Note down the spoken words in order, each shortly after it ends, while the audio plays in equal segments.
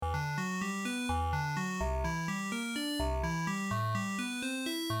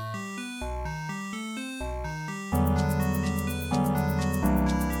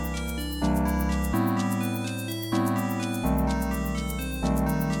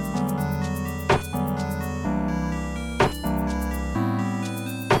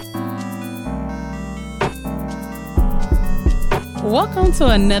Welcome to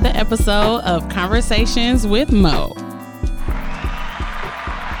another episode of Conversations with Mo.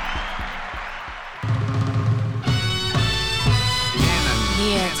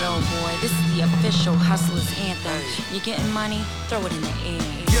 Yeah, dope boy, this is the official Hustlers anthem. You getting money? Throw it in the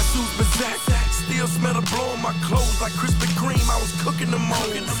air. Guess who's possessed? Still smell the blow on my clothes like Krispy Kreme. I was cooking the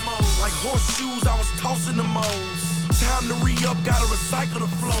moles. Like horseshoes, I was tossing the moles. Time to re-up, gotta recycle the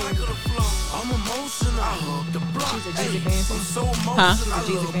flow. I'm emotional. I hug the block. She's a Jeezy fan. I'm so emotional. A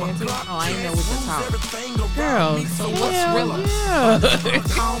Jeezy fan too? Oh, I ain't know what to talk. Everything around Girl, me, so hell what's realer? yeah.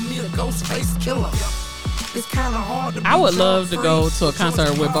 Call me a ghost face killer. It's kind of hard to I would be love to go to a drug-free.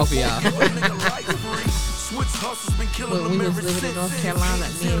 concert with both of y'all. Switch hustles been killing When we them was ever living in since. North Carolina,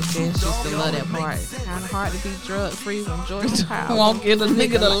 me and Jess used to love that part. It's kind of hard to be drug free from Georgia Power. Won't get a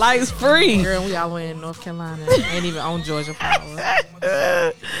nigga the lights free. Girl, we all went in North Carolina. Ain't even on Georgia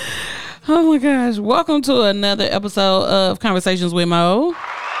Power. Oh my gosh. Welcome to another episode of Conversations with Mo.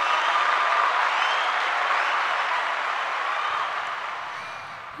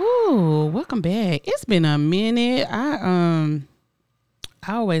 Ooh, welcome back. It's been a minute.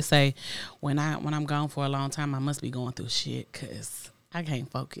 I always say when I'm gone for a long time, I must be going through shit because I can't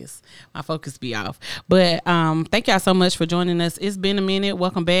focus. My focus be off. But thank y'all so much for joining us. It's been a minute.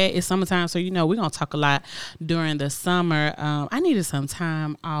 Welcome back. It's summertime, so we're gonna talk a lot during the summer. I needed some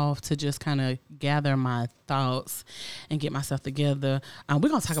time off to just kind of gather my thoughts and get myself together. We're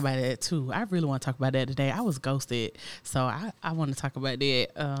gonna talk about that too. I really want to talk about that today. I was ghosted, so I want to talk about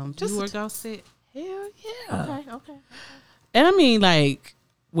that. You were ghosted? Hell yeah. Okay. And I mean, like,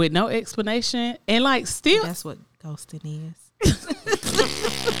 with no explanation, and like still. That's what ghosting is.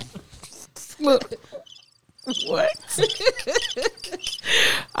 Look, what?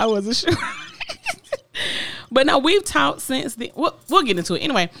 I wasn't sure. But no, we've talked since then. We'll get into it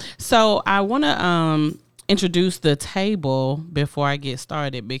anyway. So I want to introduce the table before I get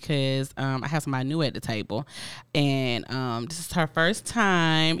started because I have somebody new at the table, and this is her first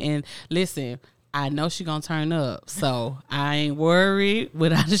time. And listen, I know she gonna turn up, so I ain't worried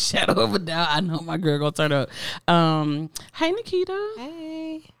without a shadow of a doubt. I know my girl gonna turn up. Hey, Nikita.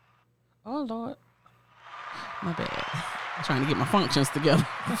 Hey. Oh, Lord. My bad. I'm trying to get my functions together.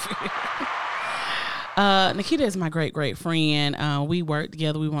 Nikita is my great friend. We work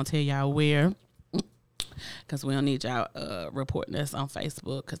together. We won't tell y'all where because we don't need y'all reporting us on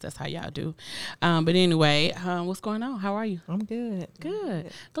Facebook because that's how y'all do. But anyway, what's going on? How are you? I'm good.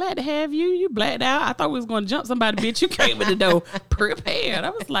 Good. Glad to have you. You blacked out. I thought we was going to jump somebody, bitch. You came in the door prepared.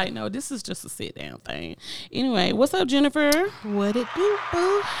 I was like, no, this is just a sit down thing. Anyway, what's up, Jennifer? What it do,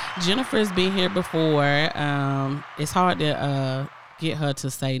 boo? Jennifer's been here before. It's hard to get her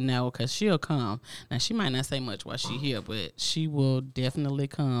to say no because she'll come. Now, she might not say much while she's here, but she will definitely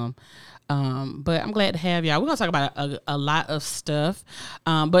come. But I'm glad to have y'all. We're going to talk about a lot of stuff.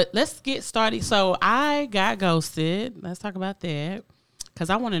 But let's get started. So I got ghosted. Let's talk about that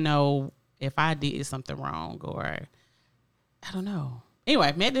because I want to know if I did something wrong or I don't know.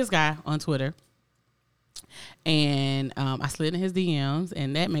 Anyway, met this guy on Twitter. And I slid in his DMs,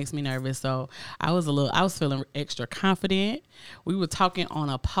 and that makes me nervous. So I was feeling extra confident. We were talking on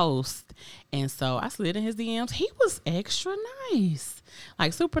a post, and so I slid in his DMs. He was extra nice,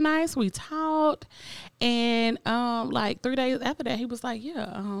 like super nice. We talked, and like 3 days after that, he was like,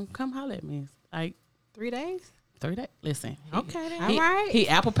 "Yeah, come holler at me." Like 3 days? 3 days. Listen, Okay, then. he, All right. He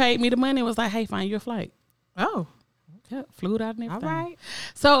Apple paid me the money. And was like, "Hey, find your flight." Oh, Yeah, flew it out and all everything. right.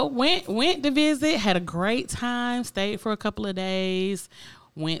 So went to visit, had a great time, stayed for a couple of days,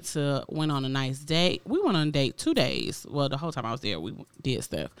 went on a nice date. We went on a date 2 days. Well, the whole time I was there, we did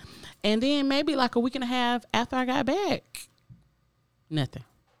stuff. And then maybe like a week and a half after I got back, nothing.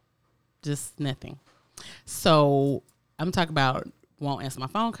 Just nothing. So I'm talking about won't answer my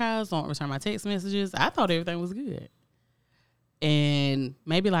phone calls, won't return my text messages. I thought everything was good. And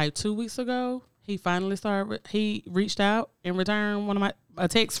maybe like 2 weeks ago, he finally he reached out and returned one of a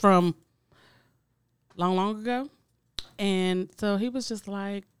text from long ago. And so he was just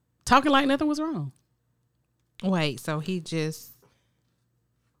like talking like nothing was wrong. Wait, so he just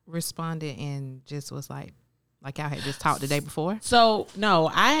responded and just was like y'all had just talked the day before? So no,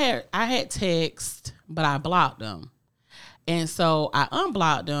 I had text, but I blocked him. And so I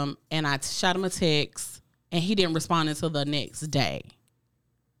unblocked him and I shot him a text and he didn't respond until the next day.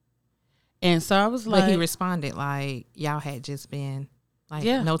 And so I was like, But he responded like y'all had just been like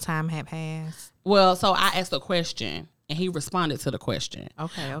no time had passed. Well, so I asked a question and he responded to the question.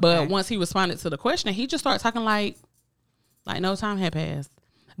 Okay. But once he responded to the question, he just started talking like no time had passed.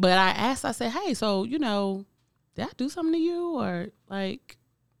 But I said, hey, so, did I do something to you? Or like,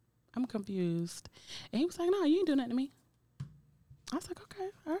 I'm confused. And he was like, no, you didn't do nothing to me. I was like, okay,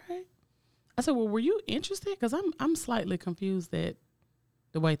 all right. I said, well, were you interested? Because I'm slightly confused at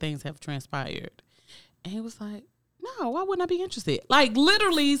the way things have transpired. And he was like, no, why wouldn't I be interested? Like,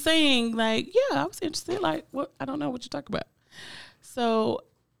 literally saying, like, yeah, I was interested. Like, what? I don't know what you're talking about. So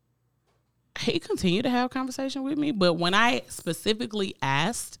he continued to have a conversation with me. But when I specifically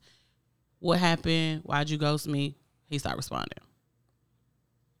asked, what happened? Why'd you ghost me? He started responding.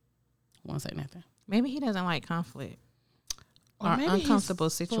 Won't say nothing. Maybe he doesn't like conflict Or or maybe uncomfortable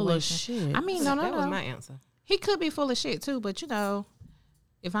he's full of situations. shit. I mean, That no. was my answer. He could be full of shit too, but you know,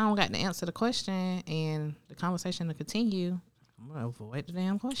 if I don't got to answer the question and the conversation to continue, I'm gonna avoid the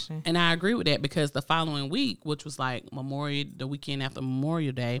damn question. And I agree with that because the following week, which was like the weekend after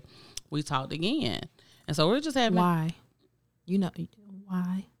Memorial Day, we talked again. And so we're just having. Why? You know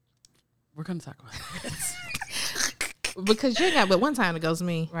why? We're going to talk about this. Because you ain't got but one time to ghost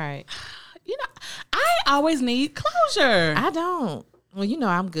me. Right. You know, I always need closure. I don't. Well, you know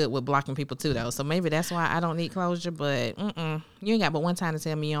I'm good with blocking people too, though. So maybe that's why I don't need closure. But you ain't got but one time to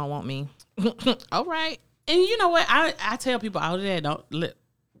tell me you don't want me. All right. And you know what? I tell people all of that. Don't let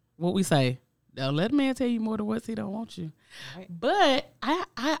what we say. Don't let a man tell you more than what he don't want you. Right. But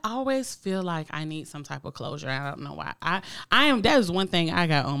I always feel like I need some type of closure. I don't know why. That is one thing I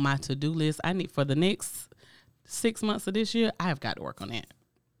got on my to-do list. I need for the next 6 months of this year. I have got to work on that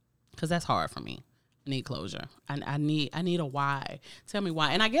because that's hard for me. I need closure. I need a why. Tell me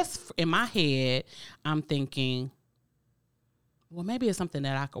why. And I guess in my head, I'm thinking, well, maybe it's something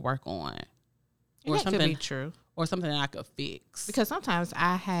that I could work on, Or that could be true. or something that I could fix. Because sometimes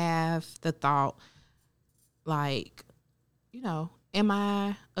I have the thought, like, you know, am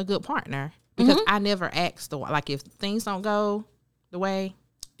I a good partner? Because I never ask like if things don't go the way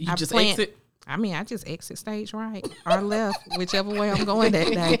You I just planned. exit. I mean, I just exit stage right or left, whichever way I'm going that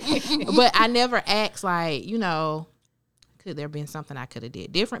day. But I never ask, like, you know, could there been something I could have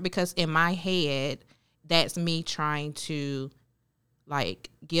did different? Because in my head, that's me trying to, like,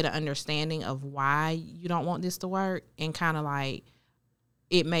 get an understanding of why you don't want this to work, and kind of like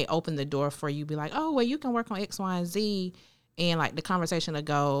it may open the door for you, be like, oh, well, you can work on X, Y, and Z. And like the conversation to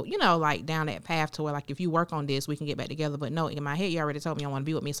go, you know, like down that path to where, like, if you work on this, we can get back together. But no, in my head, you already told me you don't want to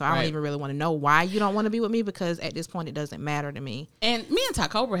be with me. So I don't even really want to know why you don't want to be with me, because at this point, it doesn't matter to me. And me and Ty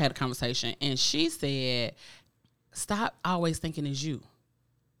Cobra had a conversation, and she said, stop always thinking it's you.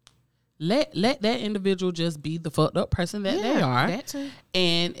 Let that individual just be the fucked up person that they are. That too.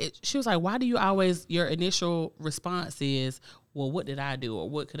 And she was like, why do you always, your initial response is, well, what did I do? Or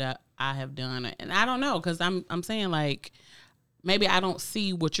what could I have done? And I don't know, because I'm saying, like, maybe I don't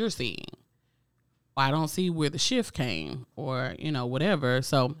see what you're seeing. Or I don't see where the shift came, or, you know, whatever.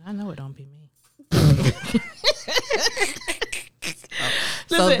 So I know it don't be me.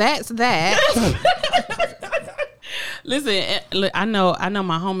 Listen, so that's that. Listen, look, I know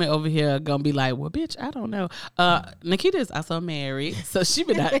my homie over here gonna be like, well, bitch, I don't know. Nikita is also married, so she's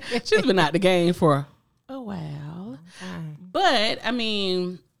been out the game for a while. But I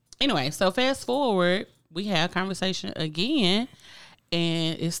mean, anyway, so fast forward, we had a conversation again,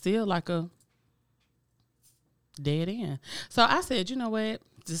 and it's still like a dead end. So I said, you know what?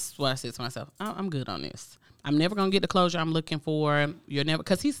 This is what I said to myself. I'm good on this. I'm never gonna get the closure I'm looking for. You're never,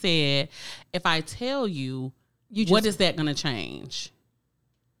 because he said, if I tell you, what is that gonna change?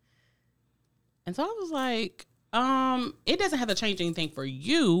 And so I was like, it doesn't have to change anything for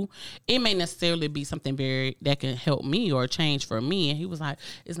you. It may necessarily be something that can help me or change for me. And he was like,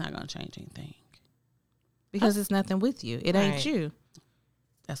 it's not gonna change anything. Because it's nothing with you. It ain't you.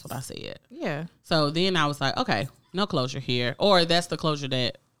 That's what I said. Yeah. So then I was like, okay, no closure here. Or that's the closure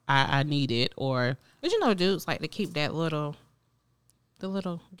that I needed. Or, But you know, dudes like to keep the little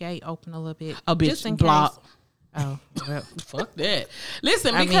gate open a little bit. a bitch just in block. case. Oh, well, Fuck that.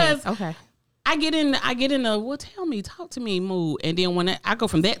 Listen, I mean, because okay. I get in a, well, tell me, talk to me mood. And then when I go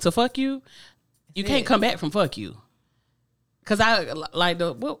from that to fuck you, you can't come back from fuck you. Because I, like,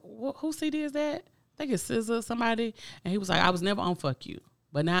 who CD is that? I think it's SZA, somebody. And he was like, I was never on fuck you.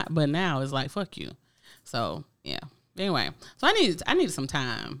 But now it's like, fuck you. So, yeah. Anyway, so I needed some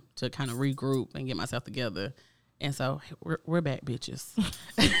time to kind of regroup and get myself together. And so we're back, bitches.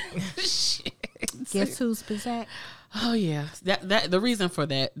 Shit. Guess who's back? Oh yeah, that the reason for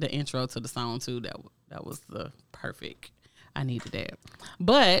that, the intro to the song too. That was the perfect. I needed that.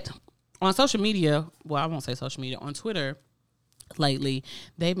 But on social media, well, I won't say social media, on Twitter lately,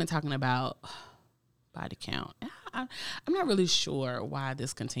 they've been talking about body count. I'm not really sure why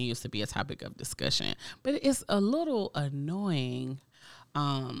this continues to be a topic of discussion, but it's a little annoying.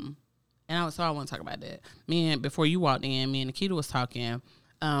 So I want to talk about that. Before you walked in, me and Nikita was talking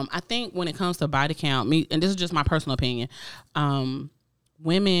I think when it comes to body count, and this is just my personal opinion,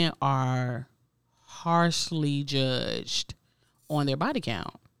 women are harshly judged on their body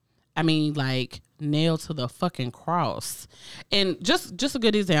count. I mean, like, nailed to the fucking cross. And just a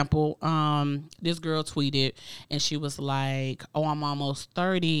good example, this girl tweeted and she was like, oh, I'm almost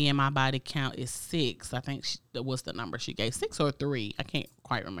 30 and my body count is 6. I think that was the number she gave, 6 or 3. I can't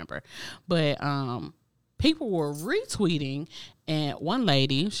quite remember. But people were retweeting, and one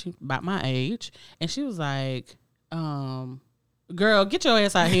lady, she about my age, and she was like, girl, get your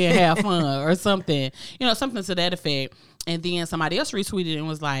ass out here and have fun or something, something to that effect. And then somebody else retweeted and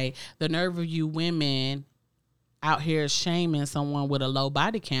was like, the nerve of you women out here shaming someone with a low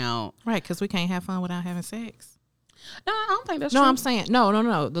body count. Right, because we can't have fun without having sex. No, I don't think that's true. No, I'm saying,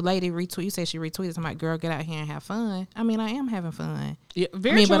 no. The lady retweeted, you said she retweeted, I'm like, girl, get out here and have fun. I mean, I am having fun. Yeah,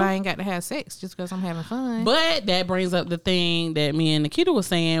 very true. But I ain't got to have sex just because I'm having fun. But that brings up the thing that me and Nikita was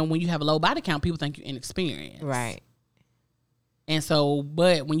saying, when you have a low body count, people think you're inexperienced. Right. And so,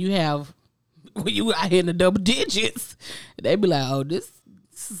 but when you out here in the double digits, they be like, oh, this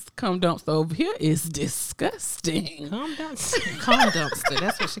cum dumpster over here is disgusting. Cum dumpster.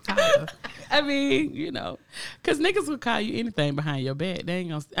 That's what she called it. I mean, because niggas will call you anything behind your back. They ain't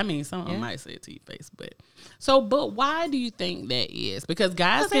gonna, I mean, some of them might say it to your face, but why do you think that is? Because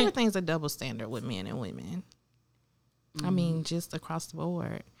guys everything's a double standard with men and women. I mean, just across the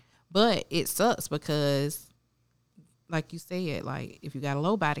board. But it sucks because, like you said, like, if you got a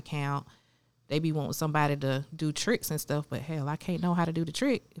low body count, they be wanting somebody to do tricks and stuff, but hell, I can't know how to do the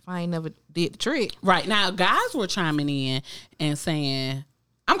trick if I ain't never did the trick. Right. Now, guys were chiming in and saying,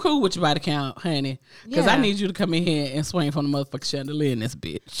 I'm cool with your body count, honey, because I need you to come in here and swing from the motherfucking chandelier in this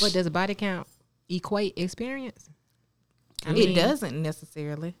bitch. But does a body count equate experience? It doesn't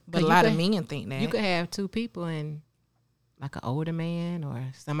necessarily, but a lot of men think that. You could have two people and like an older man or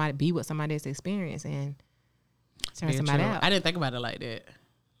somebody be with somebody that's experienced and turn somebody out. I didn't think about it like that.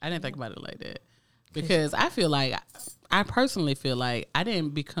 Because I feel like, I personally feel like I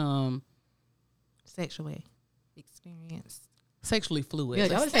didn't become sexually experienced. Sexually fluid.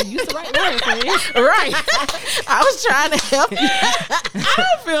 Yeah, I was saying use the right word. Right. I was trying to help you.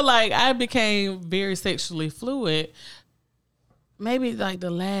 I feel like I became very sexually fluid maybe like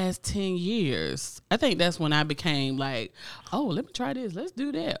the last 10 years. I think that's when I became like, oh, let me try this. Let's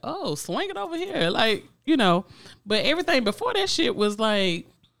do that. Oh, swing it over here. Like, but everything before that shit was like,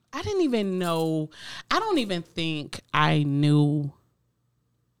 I didn't even know. I don't even think I knew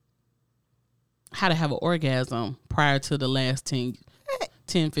how to have an orgasm prior to the last 10,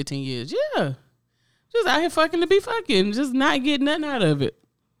 15 years. Yeah. Just out here fucking to be fucking. Just not getting nothing out of it.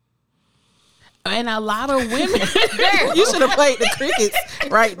 And a lot of women. You should have played the crickets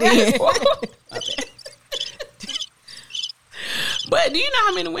right then. But do you know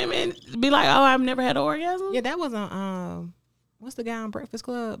how many women be like, oh, I've never had an orgasm? Yeah, that was on, what's the guy on Breakfast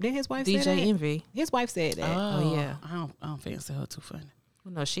Club? Didn't his wife DJ say that? Envy. His wife said that. Oh yeah. I don't fancy her too funny.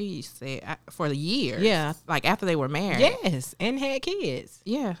 Well, no, she said for the year. Yeah. Like after they were married. Yes, and had kids.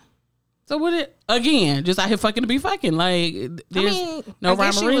 Yeah. So what it again? Just out here fucking to be fucking. Like there's no I guess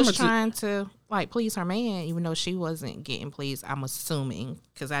rhyme she or was reason. trying to like please her man, even though she wasn't getting pleased. I'm assuming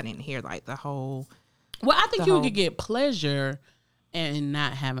because I didn't hear like the whole. Well, I think you could get pleasure and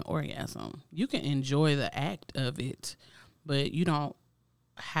not have an orgasm. You can enjoy the act of it, but you don't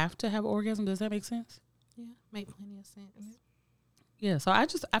have to have an orgasm. Does that make sense? Yeah, make plenty of sense. Yeah. So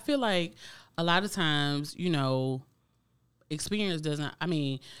I feel like a lot of times, experience doesn't. I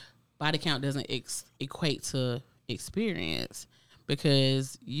mean, body count doesn't equate to experience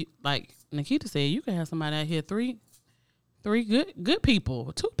because you, like Nikita said, you can have somebody out here three good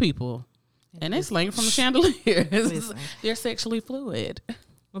people, 2 people. And they slinging from the chandelier. They're sexually fluid.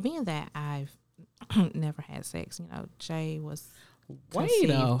 Well, being that I've never had sex, Jay was Wait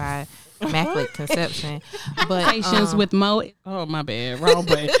conceived by immaculate conception. But Patience with Mo. Oh, my bad. Wrong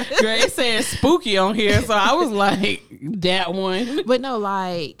button. Girl, it said spooky on here, so I was like, that one. But no,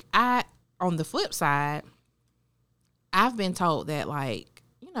 like, on the flip side, I've been told that, like,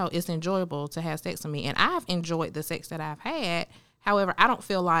 it's enjoyable to have sex with me. And I've enjoyed the sex that I've had. However, I don't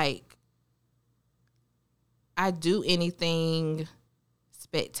feel like I do anything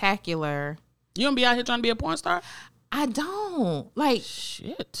spectacular. You don't be out here trying to be a porn star? I don't. Like,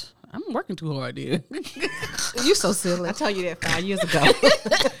 shit. I'm working too hard, dude. You so silly. I told you that 5 years ago.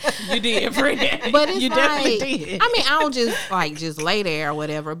 You did, friend. But it's you definitely did. I mean, I don't just lay there or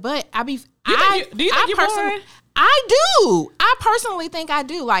whatever. But do you think you're boring? I do. I personally think I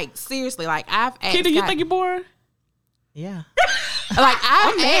do. Like, seriously. Like, I've asked. Kid, do you think you're boring? Yeah. Like,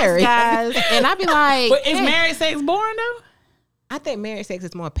 I'm married, guys, and I be like, but is married sex boring though? I think marriage sex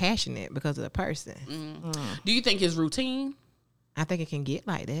is more passionate because of the person. Do you think it's routine? I think it can get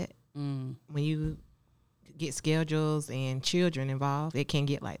like that. When you get schedules and children involved, it can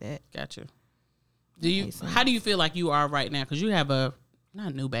get like that. Gotcha. How do you feel like you are right now? Because you have a,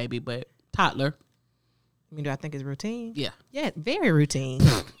 not new baby, but toddler. I mean, do I think it's routine? Yeah. Yeah, very routine.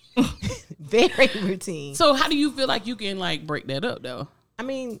 Very routine. So how do you feel like you can like break that up though? I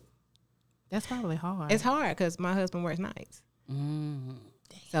mean, That's probably hard. it's hard because my husband works nights.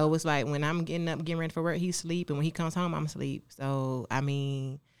 So it's like when I'm getting up, getting ready for work, he's asleep, and when he comes home, I'm asleep. So I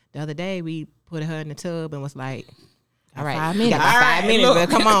mean, the other day we put her in the tub and was like, "All right, 5 you minutes. got about 5 minutes, look.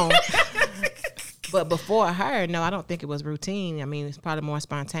 girl, come on." But before her, no, I don't think it was routine. I mean, it's probably more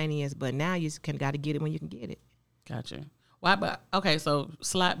spontaneous. But now you just got to get it when you can get it. Gotcha. Why? But okay, so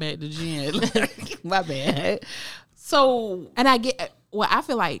slide back to Jen. My bad. So And I get, well, I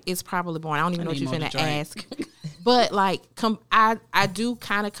feel like it's probably born. I don't even know what need you're more finna to drink. ask. But like, I do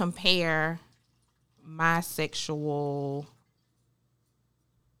kind of compare my sexual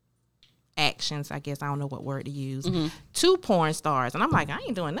actions, I guess, I don't know what word to use, to porn stars. And I'm like, I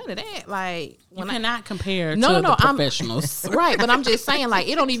ain't doing none of that. Like, you when cannot compare No, to no, the I'm- professionals. right, but I'm just saying, like,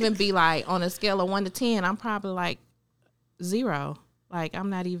 it don't even be like on a scale of 1 to 10, I'm probably like 0. Like, I'm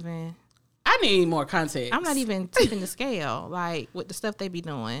not even more context. tipping the scale, like, with the stuff they be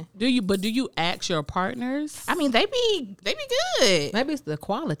doing. Do you ask your partners? I mean, they be good. Maybe it's the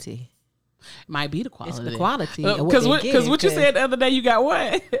quality. Might be the quality. It's the quality. of Because what they because give, what you 'cause said the other day, you got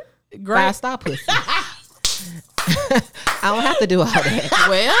what? Great. 5-star pussy. I don't have to do all that.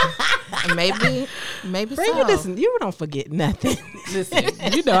 Well, maybe Baby, so. listen, you don't forget nothing. Listen,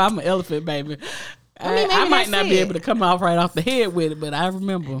 you know I'm an elephant, baby. I mean, maybe might that's not be it. able to come off right off the head with it, but I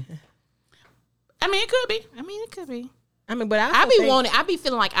remember. I mean, it could be. I mean, it could be. I mean, but I be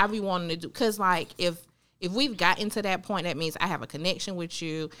feeling like I be wanting to do, because like if we've gotten to that point, that means I have a connection with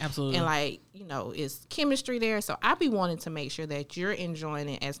you. Absolutely. And like, you know, it's chemistry there. So I be wanting to make sure that you're enjoying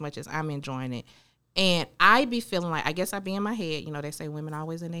it as much as I'm enjoying it. And I be feeling like, I guess I be in my head, you know, they say women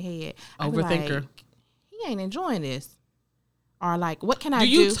always in their head. I be Overthinker. like, he ain't enjoying this. Or like, what can I Do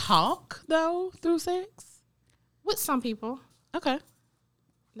do? you talk though through sex? With some people. Okay.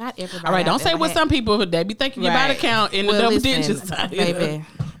 Not everybody. All right. Don't I've say ever with had. some people. They be thinking your body Right. count in the Well, double listen, digits. baby.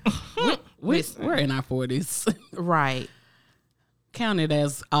 We're in our 40s. Right. Count it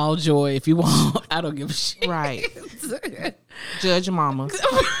as all joy if you want. I don't give a shit. Right. Judge your mama.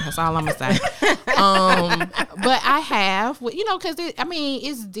 That's all I'm gonna say. But I have, you know, because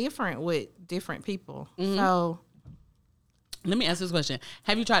it's different with different people. So Let me ask this question: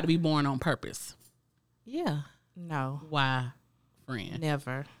 have you tried to be born on purpose? Yeah. no, Why, friend?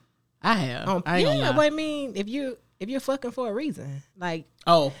 never. I have. I ain't yeah, gonna lie. but I mean, if you're fucking for a reason, like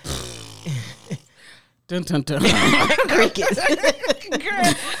Oh. Dun, dun, dun. crickets. Girl,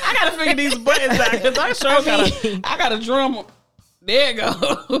 I gotta figure these buttons out because I got a drum. There you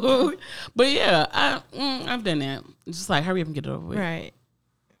go. But yeah, I've done that. It's just like hurry up and get it over with. Right.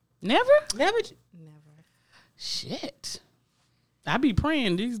 Never? Never. Shit. I be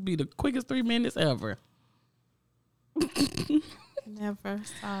praying these be the quickest 3 minutes ever. Never.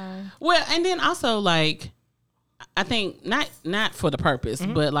 Sorry. Well, and then also like I think not for the purpose,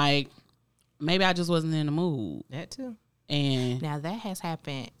 but like maybe I just wasn't in the mood. That too. And Now that has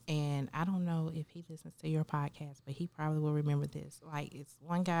happened, and I don't know if he listens to your podcast, but he probably will remember this. Like, it's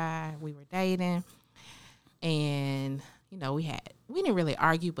one guy we were dating, and you know we didn't really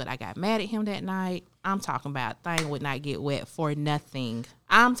argue, but I got mad at him that night. I'm talking about thing would not get wet for nothing.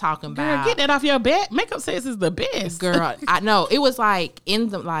 I'm talking girl, about get that off your back. Makeup sex is the best. girl. I know it was like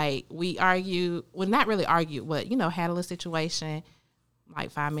we argued. Well, not really argued, but you know had a little situation.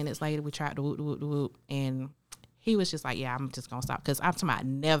 Like 5 minutes later, we tried to whoop, and he was just like, "Yeah, I'm just gonna stop." Because I'm talking about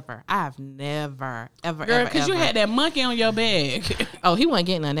never. I've never, ever, Girl, ever, because you ever. had that monkey on your bag. Oh, he wasn't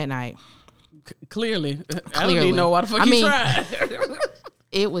getting none that night. Clearly. I don't Clearly. even know why the fuck I you mean- tried.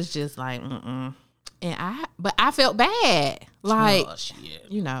 It was just like, and but I felt bad. Like, Oh, shit.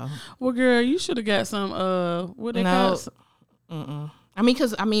 you know, Well, girl, you should have got some, what they call no. it? I mean,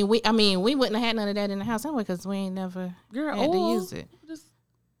 because we wouldn't have had none of that in the house anyway, because we ain't never Girl, had to oil. use it. Just,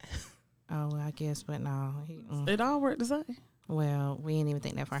 Oh, well, I guess, but no. it all worked the same. Well, we didn't even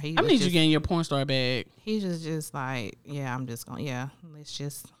think that far. He I was need just, you getting your porn star bag. He was just like, yeah, I'm just gonna, yeah,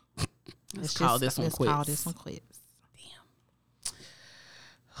 let's call this one quits. Call this one quits.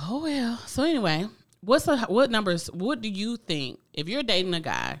 Oh well. So anyway, what numbers? What do you think if you're dating a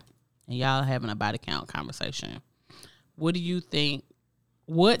guy and y'all having a body count conversation? What do you think?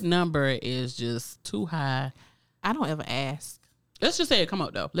 What number is just too high? I don't ever ask. Let's just say it come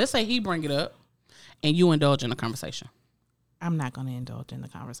up though. Let's say he bring it up and you indulge in a conversation. I'm not going to indulge in the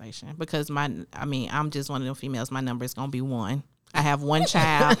conversation because I'm just one of them females. My number is going to be 1. I have 1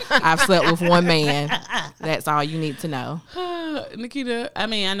 child. I've slept with 1 man. That's all you need to know. Nikita, I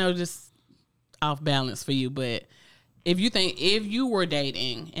mean, I know this off balance for you, but if you were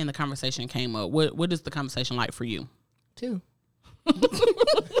dating and the conversation came up, what is the conversation like for you? 2.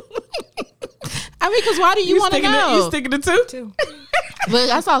 I mean, because why do you want to know? You sticking to 2? 2. But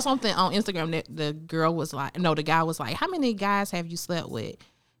I saw something on Instagram that the guy was like, how many guys have you slept with?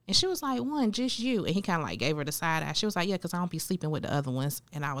 And she was like, 1, just you. And he kind of like gave her the side eye. She was like, yeah, because I don't be sleeping with the other ones.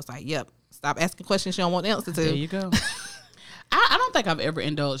 And I was like, yep, stop asking questions you don't want the answer to. There you go. I don't think I've ever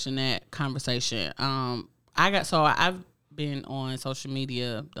indulged in that conversation. I've been on social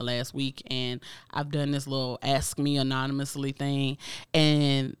media the last week, and I've done this little ask me anonymously thing,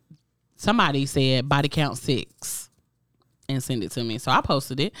 and somebody said body count 6 and send it to me. So I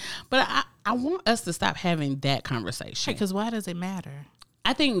posted it. But I want us to stop having that conversation. Because why does it matter?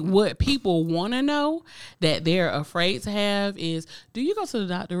 I think what people want to know that they're afraid to have is, do you go to the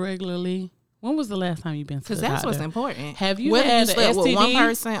doctor regularly? When was the last time you've been to the doctor? Because that's what's important. Have you Whether had you slept STD? with 1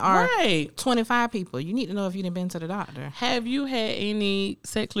 person or right. 25 people, you need to know if you done been to the doctor. Have you had any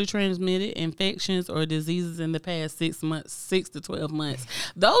sexually transmitted infections or diseases in the past 6 months, 6 to 12 months?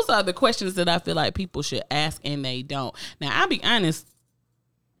 Those are the questions that I feel like people should ask, and they don't. Now, I'll be honest.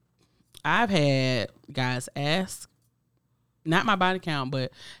 I've had guys ask, not my body count,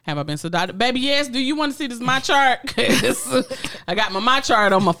 but have I been to the doctor? Baby, yes. Do you want to see this Mychart? 'Cause I got my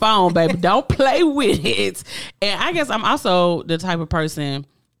Mychart on my phone, baby. Don't play with it. And I guess I'm also the type of person,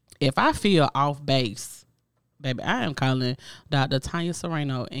 if I feel off base, baby, I am calling Dr. Tanya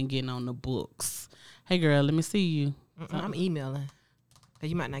Serrano and getting on the books. Hey, girl, let me see you. I'm emailing.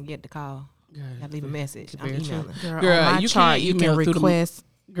 Because you might not get the call. Girl, I leave a message. I'm very true. emailing. Girl, on my you chart, can't you can email through the- request.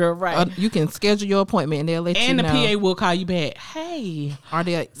 Girl, right. You can schedule your appointment and they'll let you And know. the PA will call you back. Hey. Or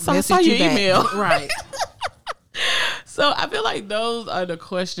they'll So I message saw you your back. email. Right. So I feel like those are the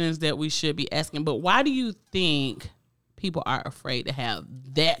questions that we should be asking. But why do you think people are afraid to have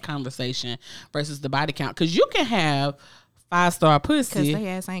that conversation versus the body count? Because you can have 5-star Because pussy. they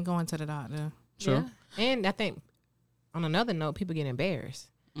ass ain't going to the doctor. True. Yeah. And I think on another note, people get embarrassed.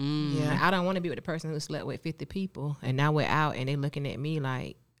 Mm. Like, I don't want to be with the person who slept with 50 people and now we're out and they looking at me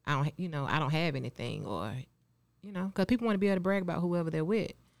like I don't have anything, or because people want to be able to brag about whoever they're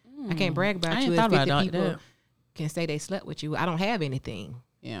with. I can't brag about I you ain't if thought 50 about people that. can say they slept with you. I don't have anything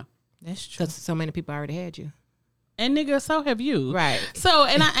Yeah. That's true. because so many people already had you. And nigga, so have you. Right. So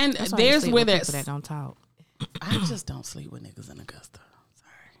and That's why you there's sleep where with that's people that don't talk. I just don't sleep with niggas in Augusta.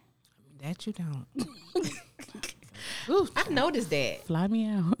 Sorry. That you don't. I noticed that. Fly me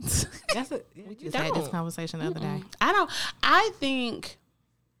out. That's a We you just had this don't. conversation the other day. I think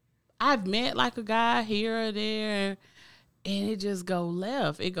I've met like a guy here or there and it just go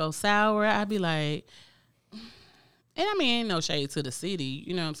left. It goes sour. I'd be like, and I mean, ain't no shade to the city.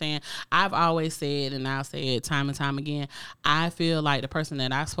 You know what I'm saying? I've always said, and I'll say it time and time again, I feel like the person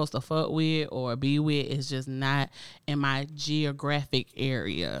that I'm supposed to fuck with or be with is just not in my geographic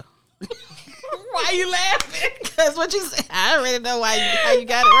area. Why you laughing? That's what you said. I already know how you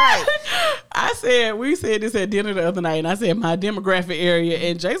got it right. We said this at dinner the other night, and I said my demographic area,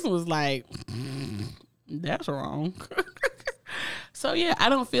 and Jason was like, that's wrong. So yeah, I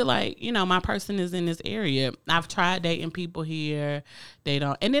don't feel like, my person is in this area. I've tried dating people here. They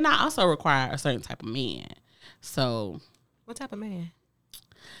don't. And then I also require a certain type of man. So. What type of man?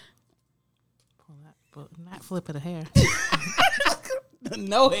 But not flip of the hair.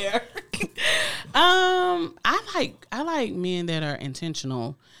 No hair. I like men that are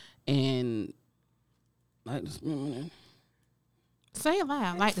intentional and like to spend money. Say it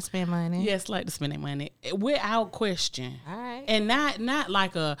loud. Like to spend money. Yes, like to spend their money without question. All right. And not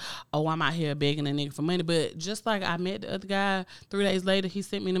like I'm out here begging a nigga for money, but just like I met the other guy 3 days later, he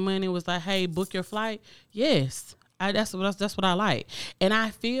sent me the money and was like, hey, book your flight. Yes. That's what I like. And I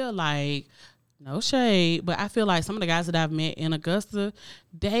feel like, no shade, but I feel like some of the guys that I've met in Augusta,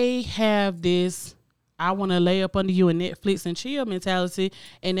 they have this I want to lay up under you and Netflix and chill mentality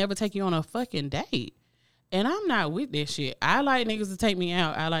and never take you on a fucking date. And I'm not with that shit. I like niggas to take me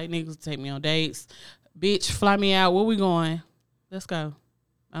out. I like niggas to take me on dates. Bitch, fly me out. Where we going? Let's go.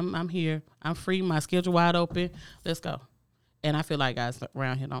 I'm here. I'm free. My schedule wide open. Let's go. And I feel like guys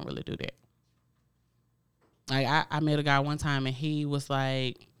around here don't really do that. Like I met a guy one time and he was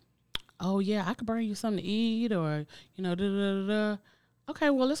like, oh yeah, I could bring you something to eat or, Okay,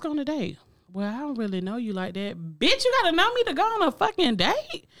 well, let's go on a date. Well, I don't really know you like that. Bitch, you got to know me to go on a fucking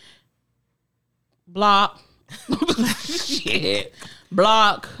date? Block. Shit.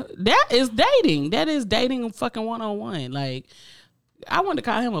 Block. That is dating. That is dating fucking 101. Like, I wanted to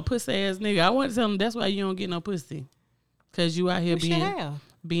call him a pussy ass nigga. I wanted to tell him that's why you don't get no pussy. Cause you out here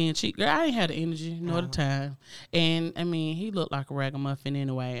being cheap. Girl, I ain't had the energy nor the time. And I mean, he looked like a ragamuffin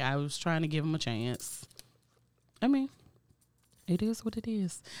anyway. I was trying to give him a chance. I mean, it is what it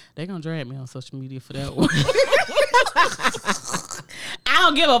is. They gonna drag me on social media for that one. I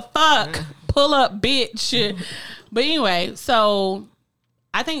don't give a fuck. Pull up, bitch. But anyway, so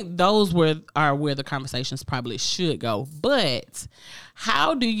I think those are where the conversations probably should go. But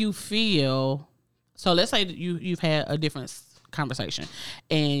how do you feel? So let's say that you've had a different conversation,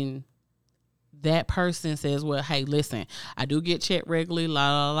 and that person says, "Well, hey, listen, I do get checked regularly,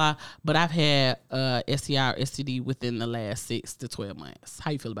 but I've had STI or STD within the last 6 to 12 months."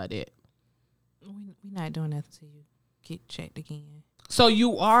 How you feel about that? We're not doing that until you get checked again. So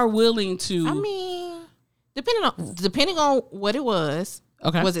you are willing to? I mean, depending on what it was.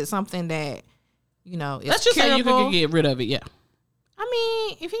 Okay. Was it something that is let's just curable? say you could get rid of it? Yeah. I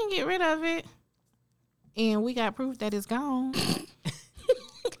mean, if you can get rid of it, and we got proof that it's gone.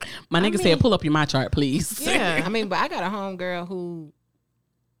 My nigga said, "Pull up your Mychart, please." Yeah. I mean, but I got a homegirl who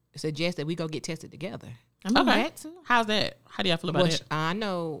suggested we go get tested together. I mean, Okay. that too. How's that? How do y'all feel about it? I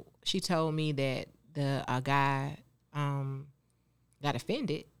know she told me that a guy got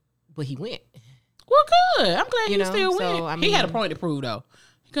offended, but he went. Well, good. I'm glad he still so, went. I He had a mean- point to prove, though.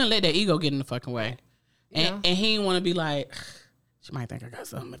 He couldn't let that ego get in the fucking way. Yeah. And he didn't want to be like, she might think I got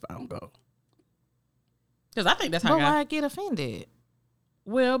something if I don't go. Because I think that's how But guys... why get offended?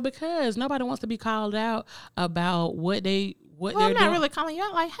 Well, because nobody wants to be called out about what they're I'm doing. not really calling you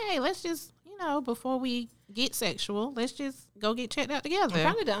out. Like, hey, let's just, before we get sexual, let's just go get checked out together.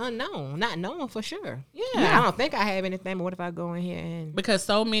 Probably the unknown, not knowing for sure. Yeah. I don't think I have anything, but what if I go in here and... Because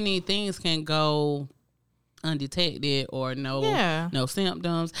so many things can go undetected or no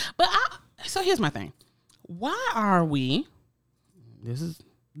symptoms. But so here's my thing. Why are we, this is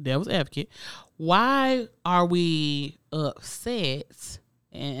devil's advocate, why are we upset?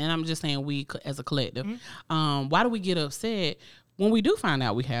 And I'm just saying we as a collective. Mm-hmm. Why do we get upset when we do find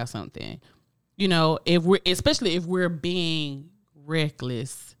out we have something? Especially if we're being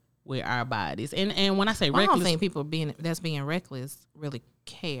reckless with our bodies. And when I say I reckless, don't think people being reckless really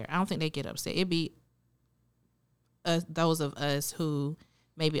care. I don't think they get upset. It'd be those of us who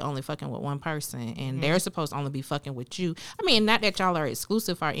maybe only fucking with one person and they're supposed to only be fucking with you. I mean, not that y'all are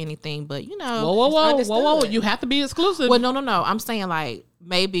exclusive or anything, but whoa, you have to be exclusive. Well, no. I'm saying like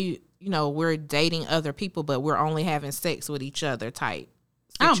maybe, we're dating other people, but we're only having sex with each other type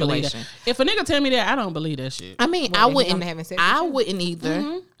I don't believe situation. that. If a nigga tell me that, I don't believe that shit. I mean, Well, I then he wouldn't. only having sex with I you? wouldn't either.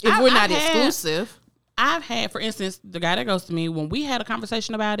 Mm-hmm. If we're not I've had- exclusive. I've had, for instance, the guy that goes to me, when we had a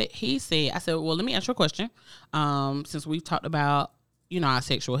conversation about it, I said, well, let me ask you a question. Since we've talked about, our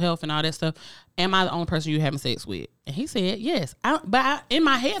sexual health and all that stuff, am I the only person you having sex with? And he said, yes. In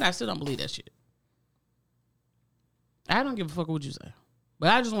my head, I still don't believe that shit. I don't give a fuck what you say. But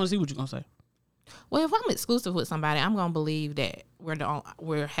I just want to see what you're going to say. Well, if I'm exclusive with somebody, I'm gonna believe that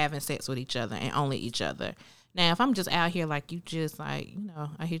we're having sex with each other and only each other. Now, if I'm just out here like you, just like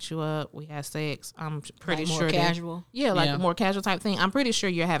I hit you up, we have sex. I'm pretty Like more sure casual? a more casual type thing. I'm pretty sure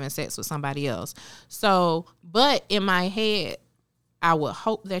you're having sex with somebody else. So, but in my head, I would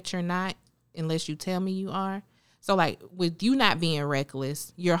hope that you're not, unless you tell me you are. So, like with you not being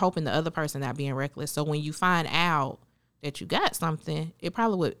reckless, you're hoping the other person not being reckless. So when you find out that you got something, you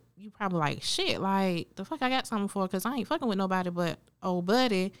probably like, shit, like, the fuck I got something for? Because I ain't fucking with nobody but old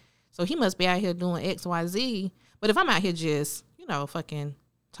buddy. So he must be out here doing X, Y, Z. But if I'm out here just, fucking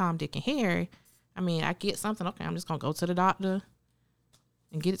Tom, Dick, and Harry, I mean, I get something. Okay, I'm just going to go to the doctor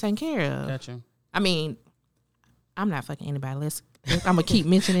and get it taken care of. Gotcha. I mean, I'm not fucking anybody. I'm going to keep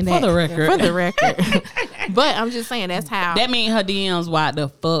mentioning that. For the record. For the record. But I'm just saying that's how. That means her DMs wide the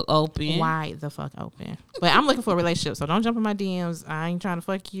fuck open. Wide the fuck open. But I'm looking for a relationship, so don't jump in my DMs. I ain't trying to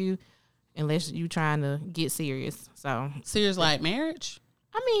fuck you unless you trying to get serious. So Serious like marriage?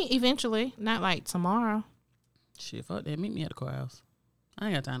 I mean, eventually, not like tomorrow. Shit, fuck that. Meet me at the courthouse. I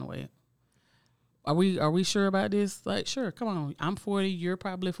ain't got time to wait. Are we sure about this? Like, sure, come on. I'm 40, you're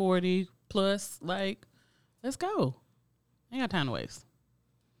probably 40 plus. Like, let's go. I ain't got time to waste.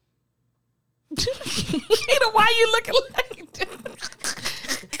 Why you looking like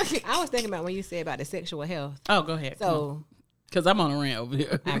that? I was thinking about when you said about the sexual health. Oh, go ahead. So, because I'm on a rant over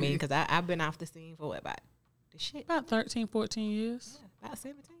here. I mean, because I've been off the scene for about the shit? About 13, 14 years. Yeah, about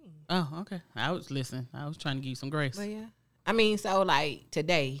 17. Oh, okay. I was trying to give you some grace. But yeah. I mean, so like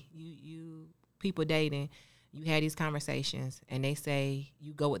today, you people dating, you had these conversations and they say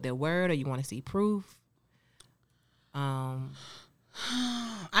you go with their word or you want to see proof. I've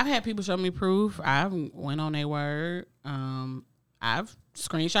had people show me proof. I've went on their word. I've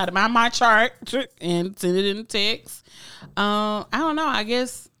screenshotted my chart and sent it in text. I don't know. I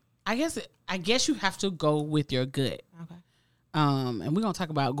guess you have to go with your gut. Okay. And we're gonna talk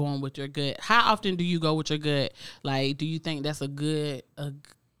about going with your gut. How often do you go with your gut? Like, do you think that's a good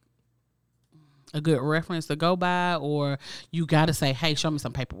reference to go by, or you gotta say, hey, show me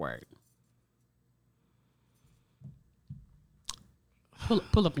some paperwork?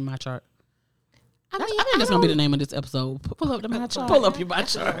 Pull up your Mychart. I think that's gonna be the name of this episode. Pull up the Mychart. Pull up your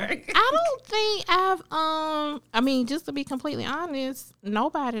Mychart. I don't think I've I mean, just to be completely honest,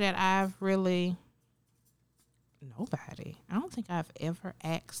 nobody that I've really I don't think I've ever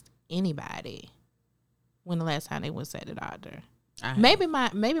asked anybody when the last time they went to the doctor. Maybe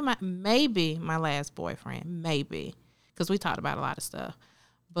my last boyfriend, maybe, because we talked about a lot of stuff,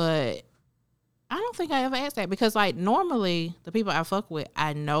 but I don't think I ever asked that, because like normally the people I fuck with,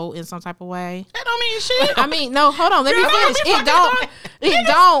 I know in some type of way. That don't mean shit. I mean, no, hold on, let me finish. It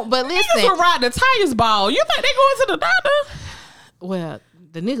don't. But listen, niggas will ride the tires ball. You think they going to the doctor? Well,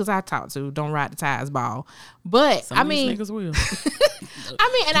 the niggas I talk to don't ride the tires ball, but Some of these niggas will. I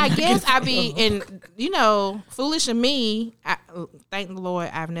mean, and I guess I be, and foolish of me. Thank the Lord,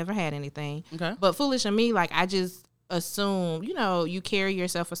 I've never had anything. Okay, but foolish of me, like I just assume, you carry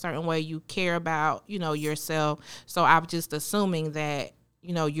yourself a certain way. You care about, yourself. So I'm just assuming that,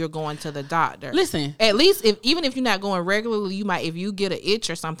 you're going to the doctor. Listen, at least even if you're not going regularly, you might, if you get an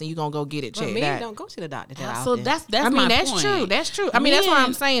itch or something, you're gonna go get it checked. Men don't go to the doctor that often. So that's I mean, my that's point. true. That's true. I mean, that's what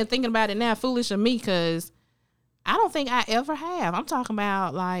I'm saying. Thinking about it now, foolish of me, because I don't think I ever have. I'm talking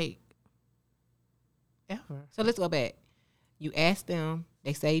about like ever. So let's go back. You ask them,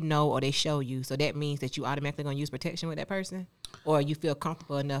 they say no, or they show you. So that means that you automatically gonna use protection with that person, or you feel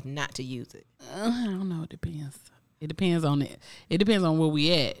comfortable enough not to use it. I don't know. It depends. It depends on it. It depends on where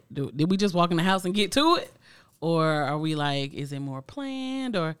we at. Did we just walk in the house and get to it, or are we like, is it more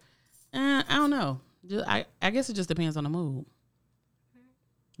planned, or I don't know. I guess it just depends on the mood,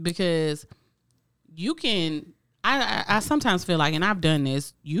 because you can. I sometimes feel like, and I've done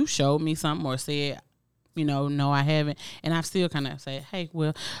this. You showed me something or said, no, I haven't, and I've still kind of said, hey,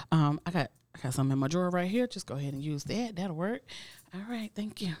 well, I got something in my drawer right here. Just go ahead and use that. That'll work. All right,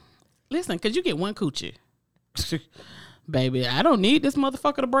 thank you. Listen, because you get one coochie. Baby, I don't need this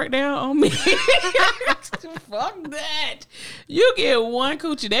motherfucker to break down on me. Fuck that. You get one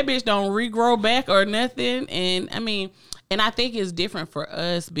coochie. That bitch don't regrow back or nothing. And I mean, and I think it's different for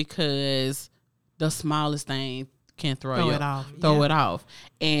us because the smallest thing can throw it off.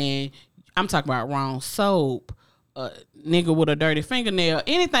 And I'm talking about wrong soap, nigga with a dirty fingernail,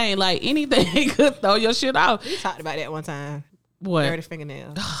 anything could throw your shit off. We talked about that one time. What? Dirty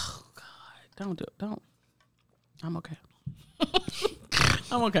fingernails. Oh God, don't. I'm okay.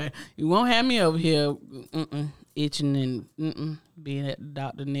 I'm okay. You won't have me over here itching and being at the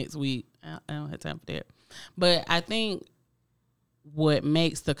doctor next week. I don't have time for that. But I think what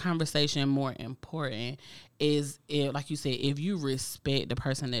makes the conversation more important is, like you said, if you respect the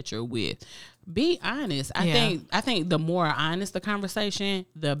person that you're with, be honest. I think the more honest the conversation,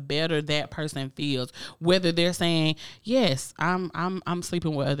 the better that person feels. Whether they're saying, yes, I'm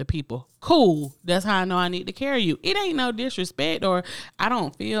sleeping with other people. Cool. That's how I know I need to carry you. It ain't no disrespect, or I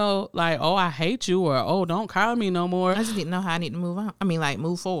don't feel like, oh, I hate you, or oh, don't call me no more. I just didn't know how I need to move on. I mean, like,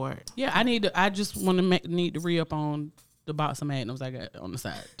 move forward. Yeah, I just want to need to re-up on the box of magnums I got on the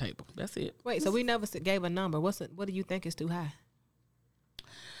side table. That's it. Wait, so we never gave a number. What do you think is too high?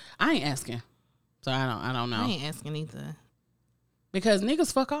 I ain't asking. So I don't know. I ain't asking either. Because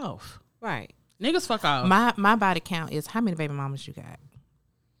niggas fuck off. Right. Niggas fuck off. My body count is how many baby mamas you got.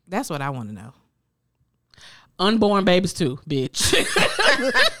 That's what I want to know. Unborn babies too, bitch.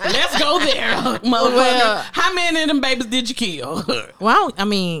 Let's go there, motherfucker. Well, how many of them babies did you kill? Well, I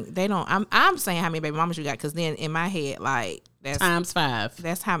mean, they don't. I'm saying how many baby mamas you got, because then in my head, like, that's times 5.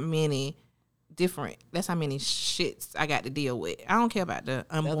 That's how many different. That's how many shits I got to deal with. I don't care about the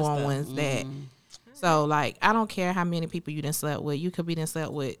unborn ones. That. So, like, I don't care how many people you done slept with. You could be done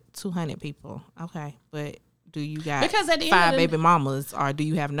slept with 200 people. Okay, but do you got because at the 5 baby mamas, or do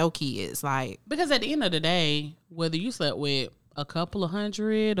you have no kids? Like, because at the end of the day, whether you slept with a couple of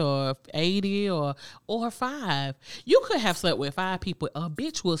 100 or 80 or 5, you could have slept with 5 people. A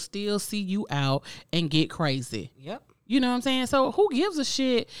bitch will still see you out and get crazy. Yep. You know what I'm saying? So who gives a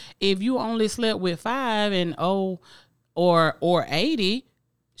shit if you only slept with 5 and or 80?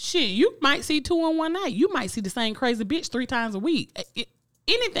 Shit, you might see 2 in one night. You might see the same crazy bitch 3 times a week.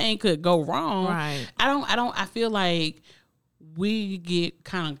 Anything could go wrong. Right. I feel like we get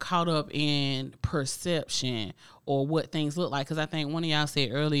kind of caught up in perception or what things look like. Because I think one of y'all said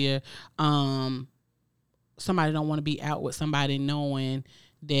earlier, somebody don't want to be out with somebody knowing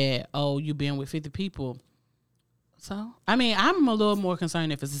that, oh, you've been with 50 people. So, I mean, I'm a little more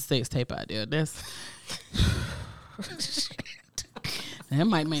concerned if it's a sex tape out there. That's that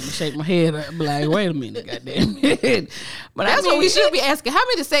might make me shake my head up, be like, wait a minute, goddamn it. But That's what we should be asking. How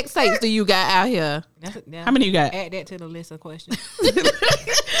many sex tapes do you got out here? How many you got? Add that to the list of questions.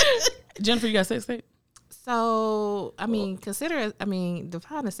 Jennifer, you got sex tape? So, I mean,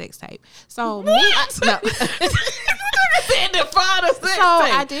 define a sex tape. So, What? no. Said define a sex tape.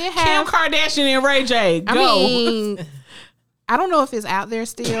 I did have Kim Kardashian and Ray J. Go. I mean, I don't know if it's out there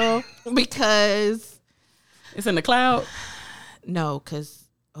still because It's in the cloud. no, because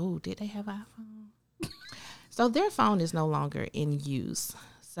did they have iPhone? So their phone is no longer in use.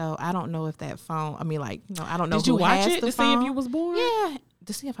 So I don't know if that phone. I mean, like, I don't know. Did you who watch has it the to phone. see if you was bored? Yeah,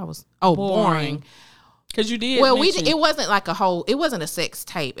 to see if I was. Oh, boring. Because you did. Well, mention- it wasn't like a whole. It wasn't a sex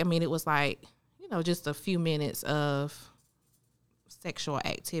tape. I mean, it was like just a few minutes of sexual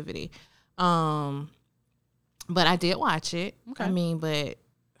activity. But I did watch it. Okay. I mean, but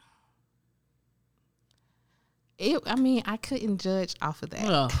I couldn't judge off of that.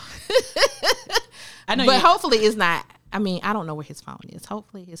 Ugh. I know, But hopefully it's not. I mean, I don't know where his phone is.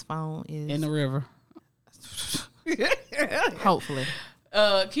 Hopefully his phone is in the river. hopefully.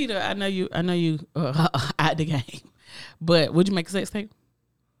 Keita, I know you out the game, but would you make a sex tape?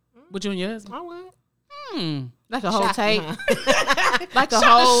 Would you and your husband? I would. Like a whole Shot- tape. Like a Shut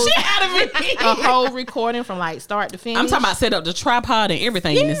whole the shit out of me. a whole recording from like start to finish. I'm talking about set up the tripod and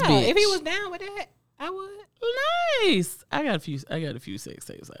everything in this bitch. If he was down with that, I would. Nice. I got a few sex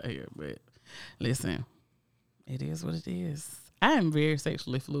tapes out here, but listen, it is what it is. I am very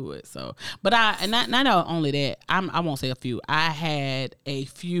sexually fluid, so. But not only that. I won't say a few. I had a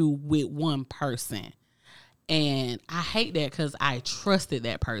few with one person, and I hate that because I trusted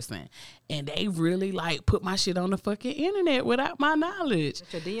that person, and they really like put my shit on the fucking internet without my knowledge.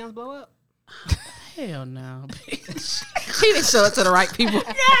 Did your DMs blow up? Hell no, bitch. She didn't show it to the right people.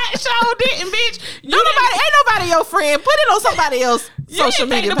 Yeah, sure didn't, bitch. Ain't nobody your friend. Put it on somebody else's social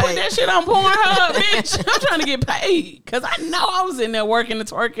media to put page. that shit on Pornhub, bitch. I'm trying to get paid because I know I was in there working and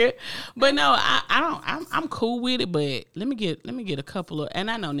twerking. But no, I don't. I'm cool with it. But let me get a couple of. And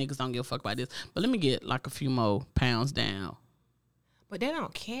I know niggas don't give a fuck about this. But let me get like a few more pounds down. But they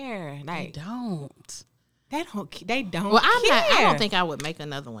don't care. They Like don't. They don't. Well, care. I don't think I would make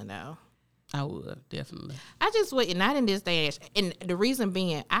another one though. I would definitely. I just wouldn't. Not in this day and age. And the reason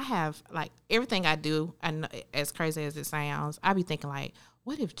being, I have like everything I do. I know, as crazy as it sounds, I be thinking like,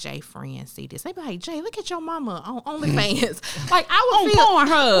 what if Jay friends see this? They be like, Jay, look at your mama on OnlyFans. Like I would feel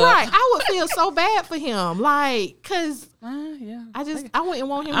Pornhub. right. I would feel so bad for him. Like, cause Yeah. I wouldn't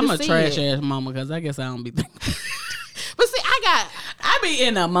want him. I'm to a see trash it. ass mama because I guess I don't be thinking. But see, I be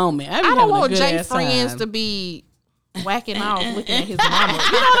in a moment. I I don't having a want good Jay ass friends time. to be whacking off looking at his mama. You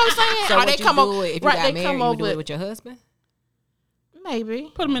know what I'm saying? So Or what they you come do over. if you Right, got they married, come you would do over. it with your husband?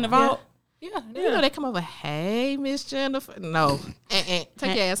 Maybe. Put them in the vault. Yeah. They come over. Hey, Miss Jennifer. No,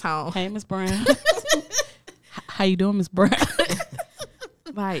 take your ass home. Hey, Miss Brown. How you doing, Miss Brown?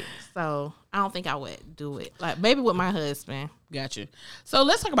 Like, so I don't think I would do it. Like maybe with my husband. Got you. So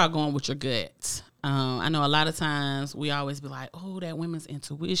let's talk about going with your gut. I know a lot of times we always be like, oh, that women's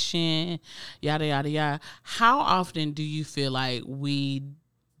intuition, yada, yada, yada. How often do you feel like we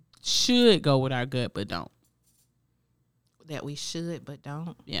should go with our gut but don't? That we should, but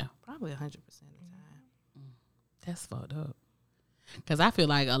don't. Yeah. Probably 100% of the time. That's fucked up. Because I feel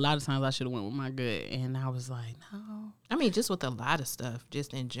like a lot of times I should have went with my gut, and I was like, no. I mean, just with a lot of stuff,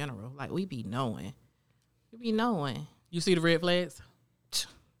 just in general. Like, we be knowing. You see the red flags?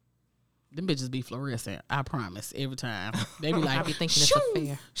 Them bitches be fluorescent. I promise. Every time. They be like, I be thinking shoo, it's a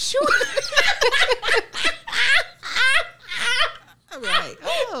fair. shoo. I'm like,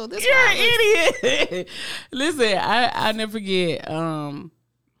 oh, this You're an idiot. Listen, I never forget.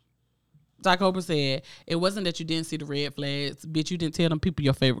 Doc Oprah said, it wasn't that you didn't see the red flags, bitch, you didn't tell them people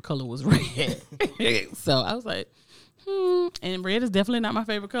your favorite color was red. So I was like, and red is definitely not my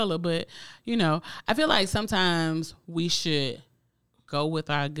favorite color, but I feel like sometimes we should go with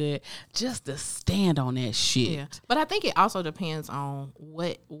our gut just to stand on that shit. Yeah, but I think it also depends on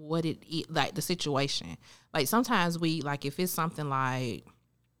what it is, like the situation. Like sometimes we like if it's something like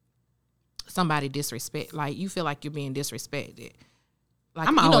somebody disrespect, like you feel like you're being disrespected. Like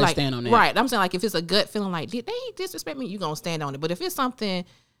I'm always stand on that. Right. I'm saying like if it's a gut feeling like did they disrespect me, you gonna stand on it. But if it's something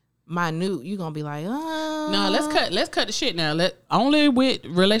minute, you gonna be like, no, let's cut the shit now. Only with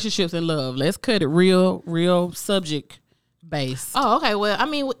relationships and love. Let's cut it real subject based. Oh, okay. Well, I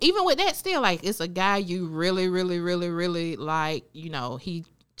mean, even with that, still, like, it's a guy you really, really, really, really like. You know, he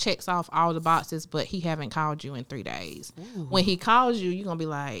checks off all the boxes, but he haven't called you in 3 days. Ooh. When he calls you, you're gonna be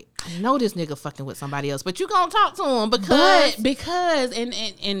like, I know this nigga fucking with somebody else, but you gonna talk to him because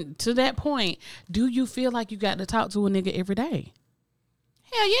and to that point, do you feel like you got to talk to a nigga every day?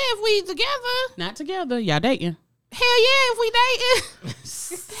 Hell yeah, if we together. Not together, y'all dating. Hell yeah, if we dating.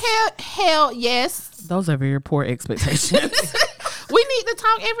 hell yes. Those are very poor expectations. We need to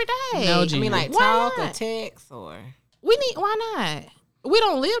talk every day. No, I mean, like, talk or text or. Why not? We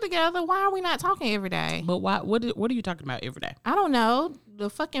don't live together. Why are we not talking every day? But why? What are you talking about every day? I don't know. The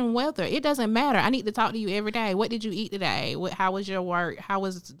fucking weather. It doesn't matter. I need to talk to you every day. What did you eat today? How was your work? How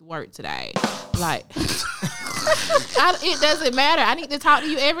was work today? Like, it doesn't matter. I need to talk to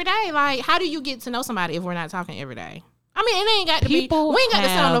you every day. Like, how do you get to know somebody if we're not talking every day? I mean, it ain't got to be. We ain't got to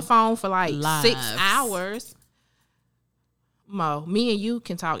sit on the phone for like lives. 6 hours. Mo, me and you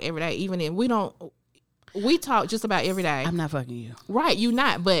can talk every day, even if we don't. We talk just about every day. I'm not fucking you. Right, you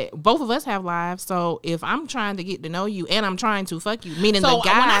not. But both of us have lives. So if I'm trying to get to know you and I'm trying to fuck you, meaning the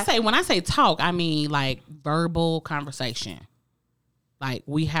guy. When I say talk, I mean like verbal conversation. Like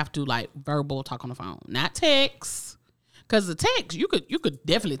we have to like verbal talk on the phone, not text. Because the text, you could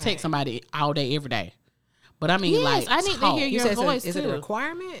definitely text somebody all day, every day. But I mean, yes, like I need to hear your voice. Is it a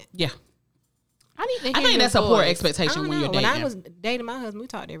requirement? Yeah. I need to hear I think that's voice. a poor expectation when you're dating. When I was dating my husband, we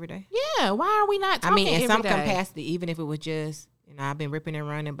talked every day. Yeah, why are we not talking in some day? capacity, even if it was just, I've been ripping and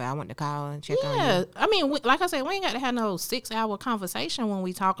running, but I want to call and check on you. Yeah, I mean, like I said, we ain't got to have no 6-hour conversation when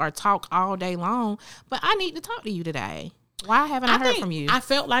we talk or talk all day long. But I need to talk to you today. Why haven't I heard from you? I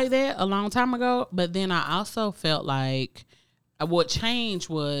felt like that a long time ago, but then I also felt like what changed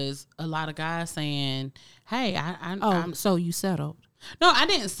was a lot of guys saying, "Hey, I'm so you settled." No, I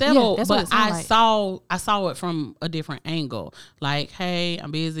didn't settle, but I like. saw it from a different angle. Like, hey,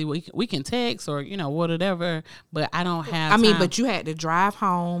 I'm busy. We can text or whatever, but I don't have. I mean, but you had to drive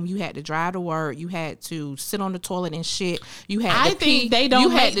home. You had to drive to work. You had to sit on the toilet and shit. You had. I to think pee. they don't you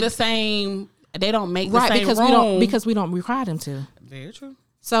make the same. They don't make the right same because room. we don't require them to. Very true.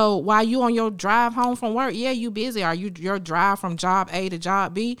 So while you on your drive home from work, yeah, you busy. Or your drive from job A to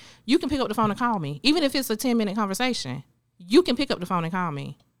job B, you can pick up the phone and call me, even if it's a 10-minute conversation. You can pick up the phone and call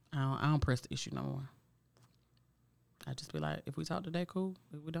me. I don't press the issue no more. I just be like, if we talk today, cool.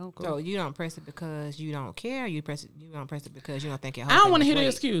 If we don't, cool. So you don't press it because you don't care. You don't press it because you don't think it. I don't want to hear the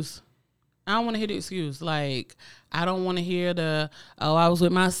excuse. I don't want to hear the excuse. Like, I don't want to hear I was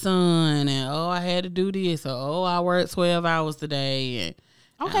with my son, and I had to do this, or I worked 12 hours today. And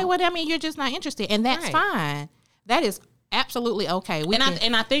okay, well, that means you're just not interested, and that's fine. That is absolutely okay.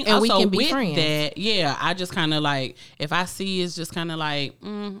 I think also we can be with friends. That, yeah, I just kind of like, if I see it's just kind of like,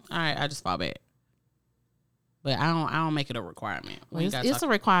 all right, I just fall back. But I don't make it a requirement. Well, it's a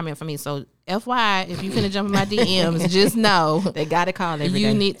requirement for me. So FYI, if you finna jump in my DMs, just know they gotta call every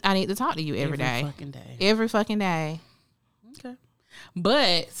day. I need to talk to you every day. Fucking day. Every fucking day. Okay.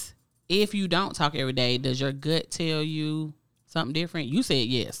 But if you don't talk every day, does your gut tell you something different? You said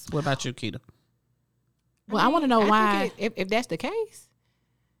yes. What about you, Keita? Well, I want to know why. If that's the case,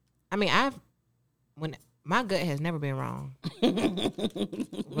 I mean, when my gut has never been wrong,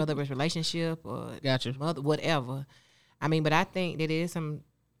 whether it's relationship or whatever. I mean, but I think that there is some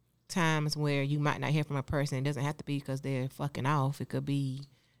times where you might not hear from a person. It doesn't have to be because they're fucking off. It could be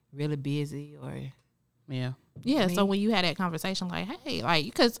really busy or yeah. So when you had that conversation, like, hey, like,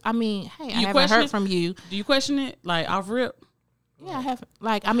 because I mean, hey, I haven't heard from you. Do you question it, like off rip? Yeah, I have.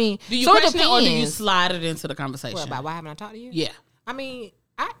 Like, I mean, do you question it or do you slide it into the conversation? What, about why haven't I talked to you? Yeah. I mean,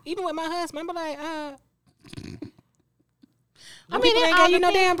 even with my husband, I'm like, I mean, it ain't got you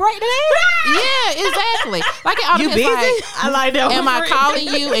no damn break today. Yeah, exactly. Like, it all you busy? Like, I like that. Am I calling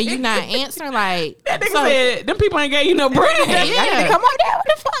you and you not answering? Like, that nigga said, them people ain't gave you no break today. Yeah. I need to come up there. What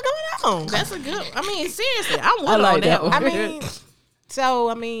the fuck going on? That's a good. I mean, seriously, I'm with like on that one. I mean, so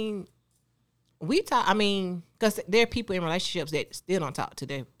I mean, we talk. I mean, because there are people in relationships that still don't talk to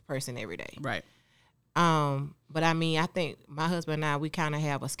their person every day, right? But I mean, I think my husband and I, we kind of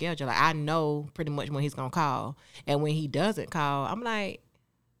have a schedule. Like, I know pretty much when he's gonna call, and when he doesn't call, I'm like,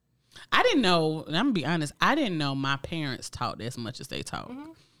 I didn't know. And I'm gonna be honest. I didn't know my parents talked as much as they talk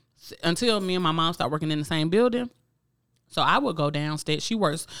until me and my mom started working in the same building. So I would go downstairs. She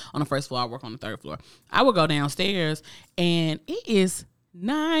works on the first floor. I work on the third floor. I would go downstairs, and it is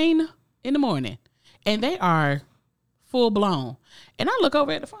 9 a.m, and they are full blown. And I look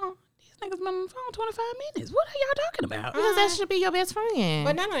over at the phone. Niggas been on the phone 25 minutes. What are y'all talking about? Because that should be your best friend.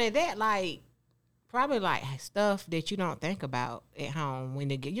 But not only that, like, Probably like stuff that you don't think about at home when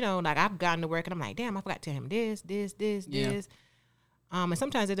they get, like I've gotten to work and I'm like, damn, I forgot to tell him this. And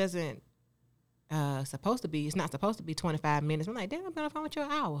sometimes it doesn't it's not supposed to be 25 minutes. I'm like, damn, I've been on the phone with you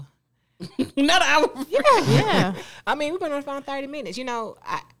an hour. Not an hour. Yeah. I mean, we've been on the phone 30 minutes,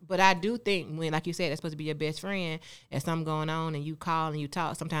 but I do think when, like you said, that's supposed to be your best friend, if something going on and you call and you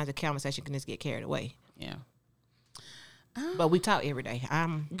talk, sometimes the conversation can just get carried away. Yeah. But we talk every day.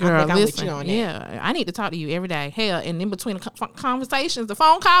 I'm Listen, with you on that. Yeah, I need to talk to you every day. Hell, and in between the conversations, the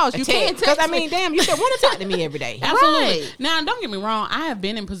phone calls, you can't text. Because, damn, you should want to talk to me every day. Absolutely. Right. Now, don't get me wrong. I have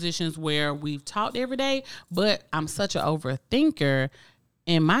been in positions where we've talked every day, but I'm such an overthinker.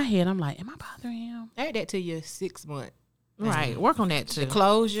 In my head, I'm like, am I bothering him? Add that to your 6 month. Right. Work on that too. The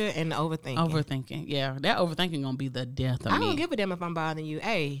closure and the overthinking. Overthinking. Yeah. That overthinking going to be the death of me. I don't give a damn if I'm bothering you.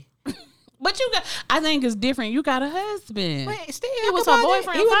 Hey. But I think it's different. You got a husband. But still, He was her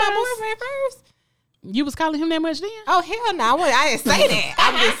boyfriend He was first? my boyfriend first. You was calling him that much then? Oh, hell no. I didn't say that.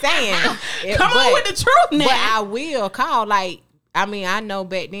 I'm just saying. Come on with the truth now. But I will call. Like, I know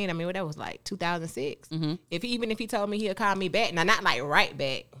back then, that was like 2006. Mm-hmm. Even if he told me he'll call me back, now not like right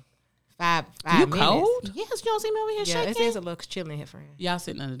back. Five you minutes. cold? Yes, you don't see me over here Yeah, shaking. it's a little chilling here, friend. Y'all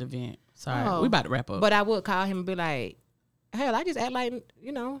sitting under the vent. Sorry. Oh. We about to wrap up. But I would call him and be like, hell, I just act like,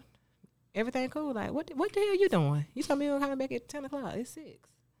 everything cool. Like, what the hell you doing? You told me you were coming back at 10 o'clock. It's 6.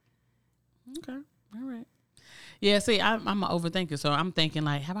 Okay. All right. Yeah, see, I'm an overthinker, so I'm thinking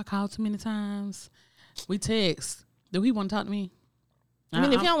like, have I called too many times? We text. Do he want to talk to me? I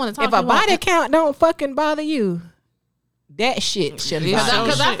mean, if you don't want to talk, If a body count don't fucking bother you, that shit should be.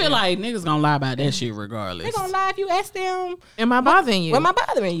 Because I feel like niggas gonna lie about that shit regardless. They gonna lie if you ask them, am I bothering you? am I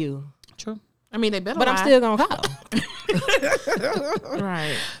bothering you? True. I mean, they better. But lie. I'm still gonna call.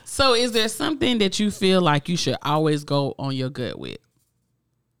 Right. So is there something that you feel like you should always go on your gut with?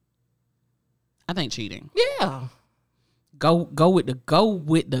 I think cheating. Yeah. Go with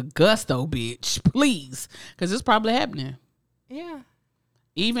the gusto, bitch, please, because it's probably happening. Yeah.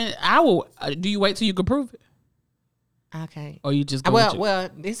 Even I will. Do you wait till you can prove it, Okay. or you just go with Well,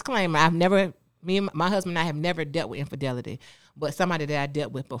 disclaimer: me and my husband and I have never dealt with infidelity, but somebody that I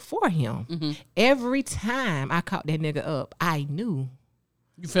dealt with before him. Every time I caught that nigga up, I knew.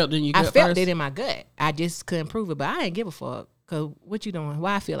 You felt it in your gut I felt first? it in my gut. I just couldn't prove it, but I ain't give a fuck. Cause what you doing?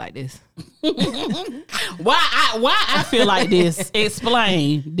 Why I feel like this? Why I feel like this?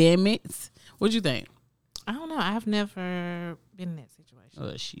 Explain, damn it. What you think? I don't know. I've never been in that situation.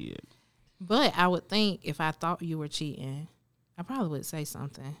 Oh shit. But I would think if I thought you were cheating, I probably would say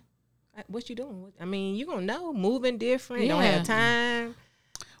something. What you doing? You gonna know? Moving different. Don't Yeah. have time.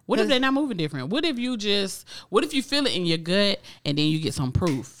 What if they're not moving different? What if you feel it in your gut and then you get some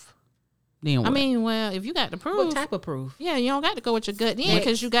proof? Then what? Well, if you got the proof, What type of proof? yeah, you don't got to go with your gut then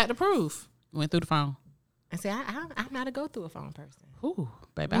because you got the proof. Went through the phone. I say I'm not a go through a phone person. Ooh,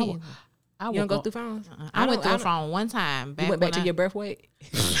 baby, Me I You don't go through phones? I went through I a don't- phone one time. You went back to your birth weight?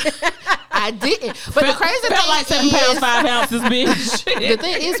 I didn't. But the crazy felt thing like 7 pounds 5 ounces, bitch. the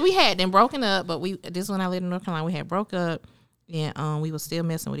thing is, we had them broken up, but this is when I lived in North Carolina. We had broke up, and we was still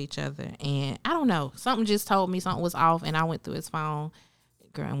messing with each other. And I don't know, something just told me something was off, and I went through his phone.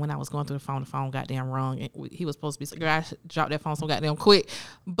 Girl, and when I was going through the phone goddamn rung. He was supposed to be. Girl, I dropped that phone so goddamn quick.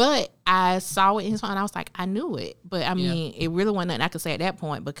 But I saw it in his phone. And I was like, I knew it. But I mean, it really wasn't nothing I could say at that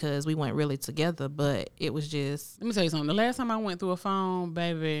point because we weren't really together. But it was just. Let me tell you something. The last time I went through a phone,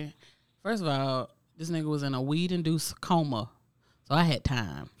 baby, first of all, this nigga was in a weed-induced coma. So I had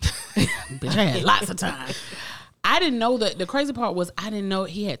time. Bitch, I had lots of time. I didn't know that. The crazy part was I didn't know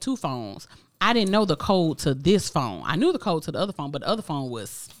he had 2 phones. I didn't know the code to this phone. I knew the code to the other phone, but the other phone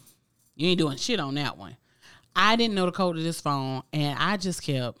was, you ain't doing shit on that one. I didn't know the code to this phone, and I just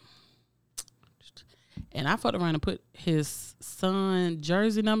kept, and I fucked around and put his son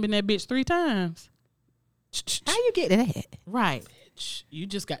jersey number in that bitch 3 times. How you get that? Right. You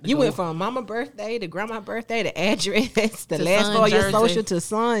just got to You go. went from mama birthday to grandma birthday to address, the To last son four of your jersey. social to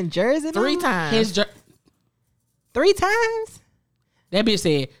son jersey. 3 number? times. His 3 times? that bitch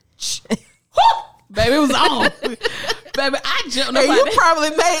said, baby, it was on. Baby, I jumped up. And you probably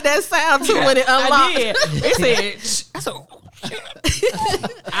made that sound too when it unlocked. I did. It said, I said,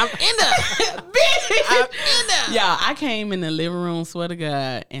 I'm in there. I'm in there. yeah, I came in the living room, swear to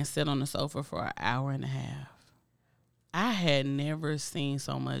God, and sat on the sofa for an hour and a half. I had never seen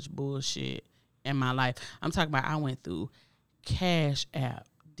so much bullshit in my life. I'm talking about I went through Cash App,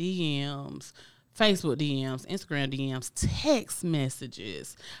 DMs, Facebook DMs, Instagram DMs, text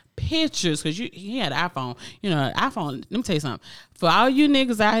messages, pictures, because he had an iPhone. You know, iPhone, let me tell you something. For all you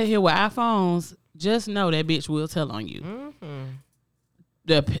niggas out here with iPhones, just know that bitch will tell on you.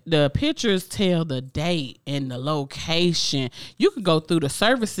 the pictures tell the date and the location. You could go through the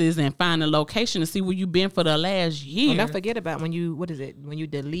services and find the location and see where you've been for the last year. And don't forget about when you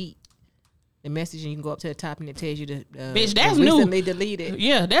delete the message and you can go up to the top and it tells you the Bitch, that's new. Recently deleted.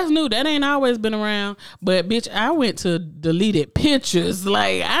 Yeah, that's new. That ain't always been around. But bitch, I went to deleted pictures.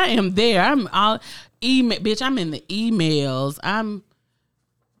 Like I am there. I'm all email. Bitch, I'm in the emails. I'm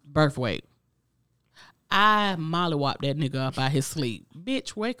birth weight. I mollywop that nigga up out his sleep.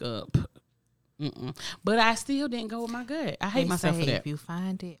 Bitch, wake up. But I still didn't go with my gut. I hate myself for that. If you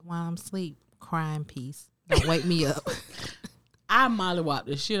find it while I'm asleep, cry in peace. Don't wake me up. I mollywopped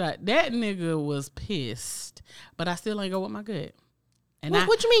the shit out. That nigga was pissed, but I still ain't go with my gut. And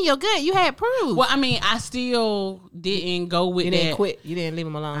what you mean your gut? You had proof. Well, I mean, I still didn't go with You that. didn't quit. You didn't leave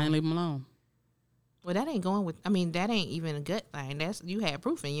him alone. I didn't leave him alone. Well, that ain't going with. I mean, that ain't even a gut thing. That's you had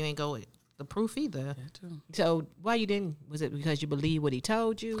proof and you ain't go with the proof either. That too. So why you didn't? Was it because you believe what he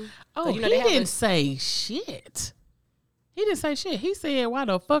told you? Oh, you know, he they have didn't say shit. He didn't say shit. He said, "Why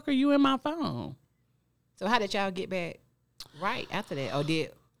the fuck are you in my phone?" So how did y'all get back right after that? Or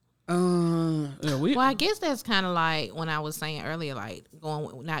did Well, I guess that's kind of like when I was saying earlier, like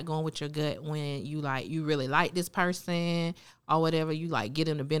not going with your gut when you really like this person or whatever. You like get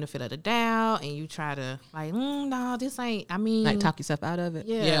them the benefit of the doubt and you try to like, no, this ain't. I mean, like talk yourself out of it?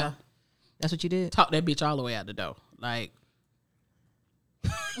 Yeah. That's what you did. Talk that bitch all the way out the door, like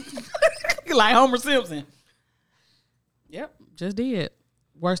like Homer Simpson. Yep, just did.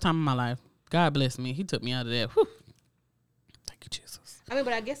 Worst time of my life. God bless me. He took me out of that. Whew. Thank you, Jesus. I mean,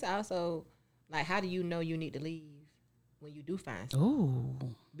 but I guess also, like, how do you know you need to leave when you do find someone?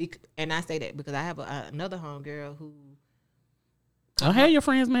 Ooh. And I say that because I have another homegirl who. Oh, hell, your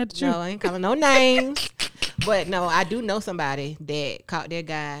friends mad at you. No, I ain't calling no names. But no, I do know somebody that caught their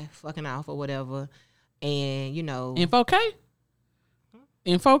guy fucking off or whatever. And, you know. In 4K?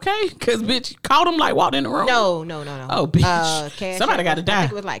 In 4K? Because, bitch, caught him like walked in the room. No. Oh, bitch. Somebody got to die. I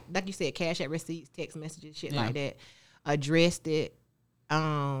think it was like you said, cash app receipts, text messages, shit like that. Addressed it.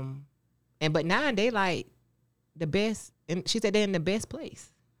 But now they like the best. And she said they're in the best place.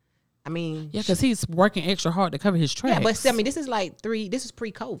 I mean, yeah, because he's working extra hard to cover his tracks. Yeah, but see, I mean, this is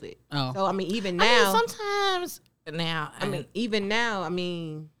pre-COVID. Oh. So I mean, even now, sometimes now, even now, I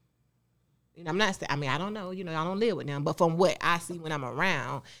mean, you know, I'm not saying. I mean, I don't know. You know, I don't live with them, but from what I see when I'm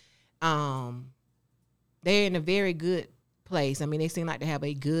around, they're in a very good place. I mean, they seem like they have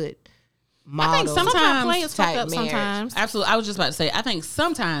a good model. I think sometimes players fuck up marriage. sometimes. Absolutely. I was just about to say, I think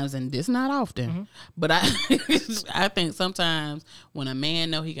sometimes, and this not often, but I think sometimes when a man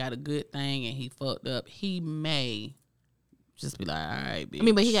know he got a good thing and he fucked up, he may just be like, all right, bitch. I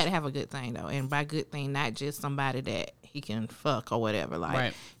mean, but he got to have a good thing though, and by good thing, not just somebody that he can fuck or whatever.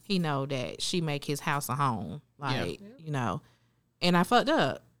 Like he know that she make his house a home, like you know. And I fucked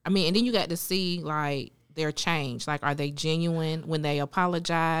up. I mean, and then you got to see like their change. Like, are they genuine when they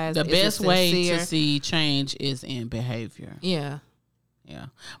apologize? The best way to see change is in behavior. Yeah.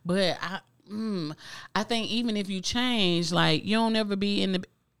 But I think even if you change, like you don't ever be in the.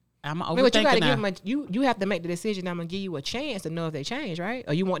 I'm overthinking. But you got to give them you have to make the decision. I'm gonna give you a chance to know if they change, right?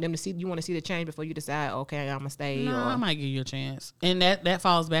 Or you want them to see. You want to see the change before you decide. Okay, I'm gonna stay. No, I might give you a chance, and that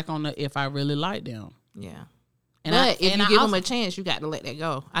falls back on the if I really like them. Yeah. And but if you give them a chance, you got to let that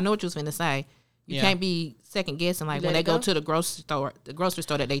go. I know what you was finna say. You can't be second guessing like when they go to the grocery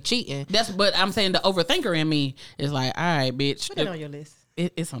store that they cheating. But I'm saying the overthinker in me is like, all right, bitch. Put it on your list.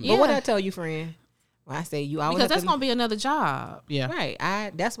 It's on. But what I tell you, friend, when I say you always because that's gonna be another job. Yeah.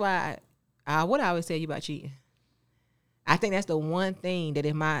 Right. That's why what I always tell you about cheating. I think that's the one thing that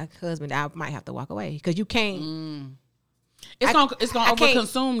if my husband, I might have to walk away because you can't. It's gonna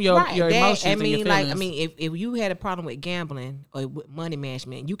overconsume your emotions. I mean, and your feelings. if you had a problem with gambling or with money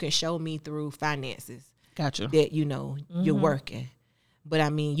management, you can show me through finances. Gotcha. That you know you're working, but I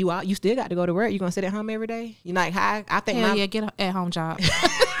mean you still got to go to work. You gonna sit at home every day? You like how I think get an at home job.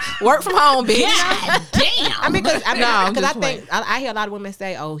 Work from home, bitch. God damn. I mean, because I think I hear a lot of women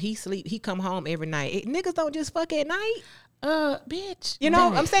say, "Oh, he come home every night." Niggas don't just fuck at night. Bitch. You know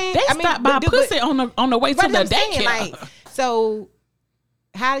what I'm saying? They stop by pussy on the way to the daycare. Like, so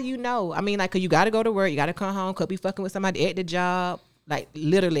how do you know? I mean, like, 'cause you got to go to work. You got to come home. Could be fucking with somebody at the job. Like,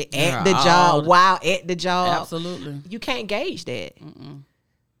 literally at the job. While at the job. Absolutely. You can't gauge that.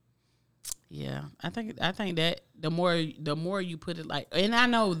 Yeah. I think that the more you put it like, and I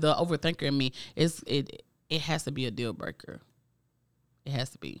know the overthinker in me it has to be a deal breaker. It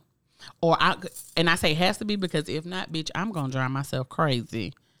has to be. And I say has to be because if not, bitch, I'm gonna drive myself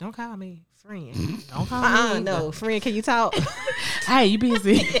crazy. Don't call me friend. Don't call me. No, friend. Can you talk? Hey, you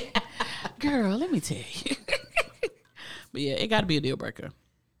busy? Girl, let me tell you. But yeah, it got to be a deal breaker.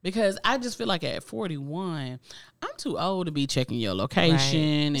 Because I just feel like at 41, I'm too old to be checking your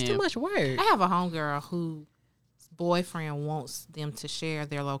location. It's too much work. I have a homegirl whose boyfriend wants them to share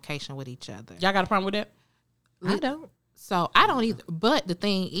their location with each other. Y'all got a problem with that? I don't. So I don't either. But the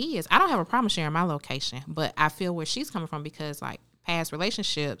thing is, I don't have a problem sharing my location. But I feel where she's coming from because like past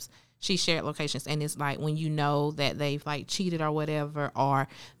relationships, she shared locations, and it's like when you know that they've like cheated or whatever, or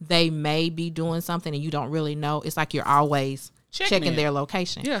they may be doing something and you don't really know. It's like you're always checking their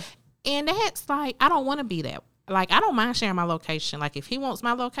location. Yeah. And that's like, I don't want to be that. Like, I don't mind sharing my location. Like, if he wants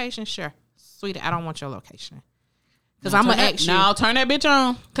my location, sure. Sweetie, I don't want your location. Because I'm going to ask you. Now, turn that bitch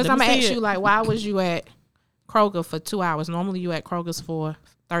on. Because I'm going to ask you, like, why was you at Kroger for 2 hours? Normally, you at Kroger's for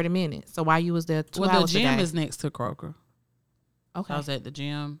 30 minutes. So, why you was there 2 hours Well, the gym today? is next to Kroger. Okay. I was at the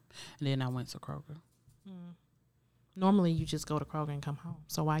gym, and then I went to Kroger. Normally, you just go to Kroger and come home.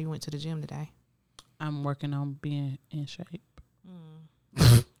 So, why you went to the gym today? I'm working on being in shape.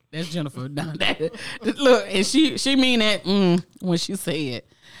 That's Jennifer. No, look, and she mean that when she say it.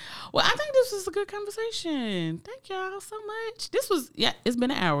 Well, I think this was a good conversation. Thank y'all so much. This was it's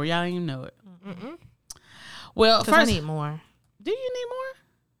been an hour. Y'all didn't even know it. Well, first, I need more. Do you need more?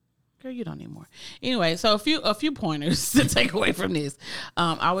 Girl, you don't need more. Anyway, so a few pointers to take away from this.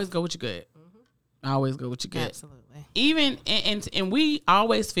 Always go with your gut. Always go with your gut. Absolutely. Even and we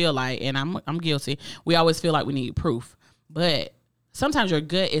always feel like, and I'm guilty. We always feel like we need proof, but sometimes your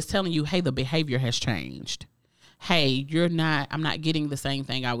gut is telling you, hey, the behavior has changed. Hey, I'm not getting the same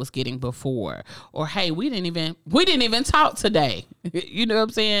thing I was getting before. Or hey, we didn't even talk today. You know what I'm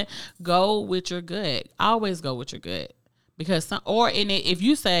saying? Go with your gut. Always go with your gut. Because if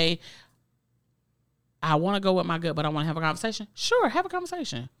you say, I want to go with my gut, but I want to have a conversation. Sure, have a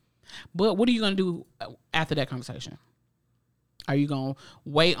conversation. But what are you going to do after that conversation? Are you going to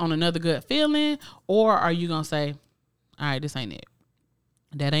wait on another gut feeling? Or are you going to say, all right, this ain't it.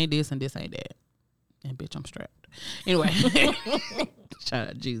 That ain't this and this ain't that. And bitch, I'm strapped. Anyway. Shout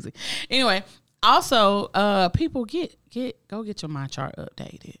out Jeezy. Anyway, also, people go get your Mychart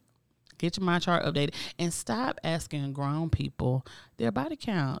updated. Get your Mychart updated. And stop asking grown people their body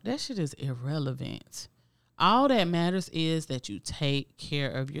count. That shit is irrelevant. All that matters is that you take care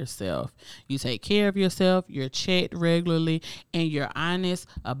of yourself. You take care of yourself, you're checked regularly, and you're honest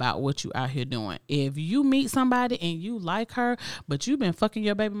about what you out here doing. If you meet somebody and you like her, but you've been fucking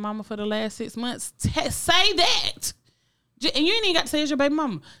your baby mama for the last 6 months, say that. And you ain't even got to say it's your baby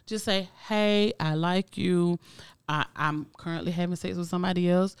mama. Just say, hey, I like you. I'm currently having sex with somebody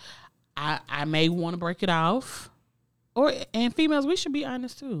else. I may want to break it off. And females, we should be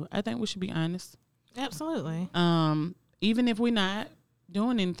honest too. I think we should be honest. Absolutely. Even if we're not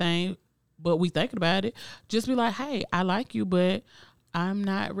doing anything, but we thinking about it, just be like, hey, I like you, but I'm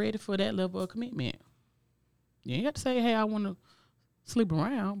not ready for that level of commitment. You ain't got to say, hey, I want to sleep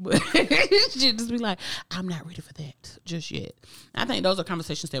around, but just be like, I'm not ready for that just yet. I think those are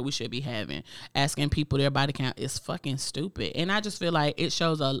conversations that we should be having. Asking people their body count is fucking stupid. And I just feel like it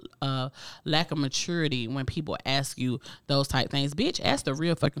shows a lack of maturity when people ask you those type things. Bitch, ask the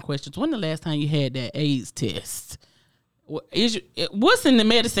real fucking questions. When the last time you had that AIDS test? What's in the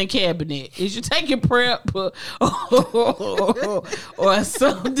medicine cabinet? Is you taking PrEP or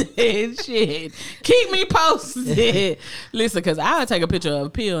something? Shit. Keep me posted. Listen, because I'll take a picture of a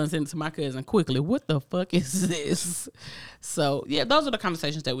pill and send it to my cousin quickly. What the fuck is this? So, yeah, those are the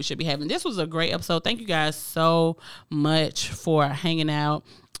conversations that we should be having. This was a great episode. Thank you guys so much for hanging out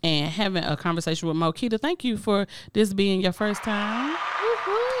and having a conversation with Mokita. Thank you for this being your first time.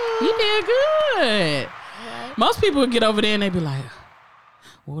 Woo-hoo. You did good. Most people would get over there and they be like,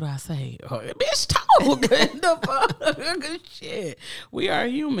 what do I say? Oh, bitch, talk. The fuck? Shit. We are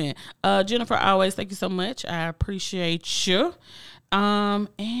human. Jennifer, always thank you so much. I appreciate you.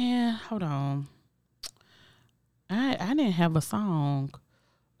 And hold on. I didn't have a song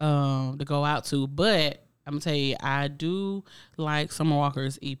to go out to, but I'm gonna tell you, I do like Summer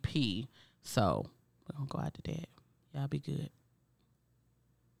Walker's EP. So we're gonna go out to that. Y'all be good.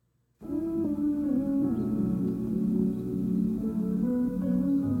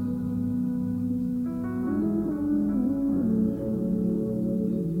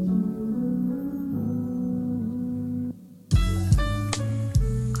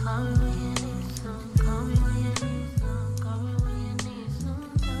 Call me when you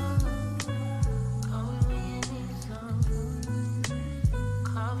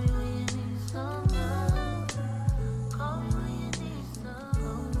need some love.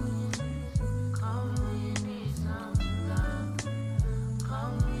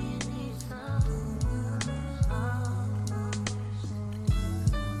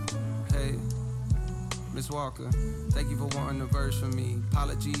 Walker. Thank you for wanting a verse from me.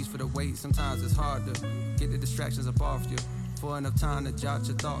 Apologies for the wait, sometimes it's hard to get the distractions up off you. For enough time to jot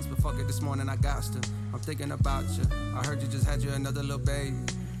your thoughts, but fuck it, this morning I got to. I'm thinking about you. I heard you just had you another little baby.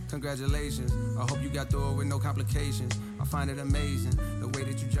 Congratulations. I hope you got through it with no complications. I find it amazing the way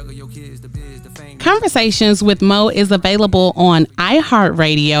that you juggle your kids, the biz, the fame. Conversations with Mo is available on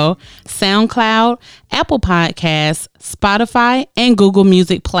iHeartRadio, SoundCloud, Apple Podcasts, Spotify, and Google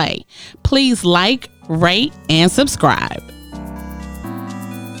Music Play. Please like, rate, and subscribe.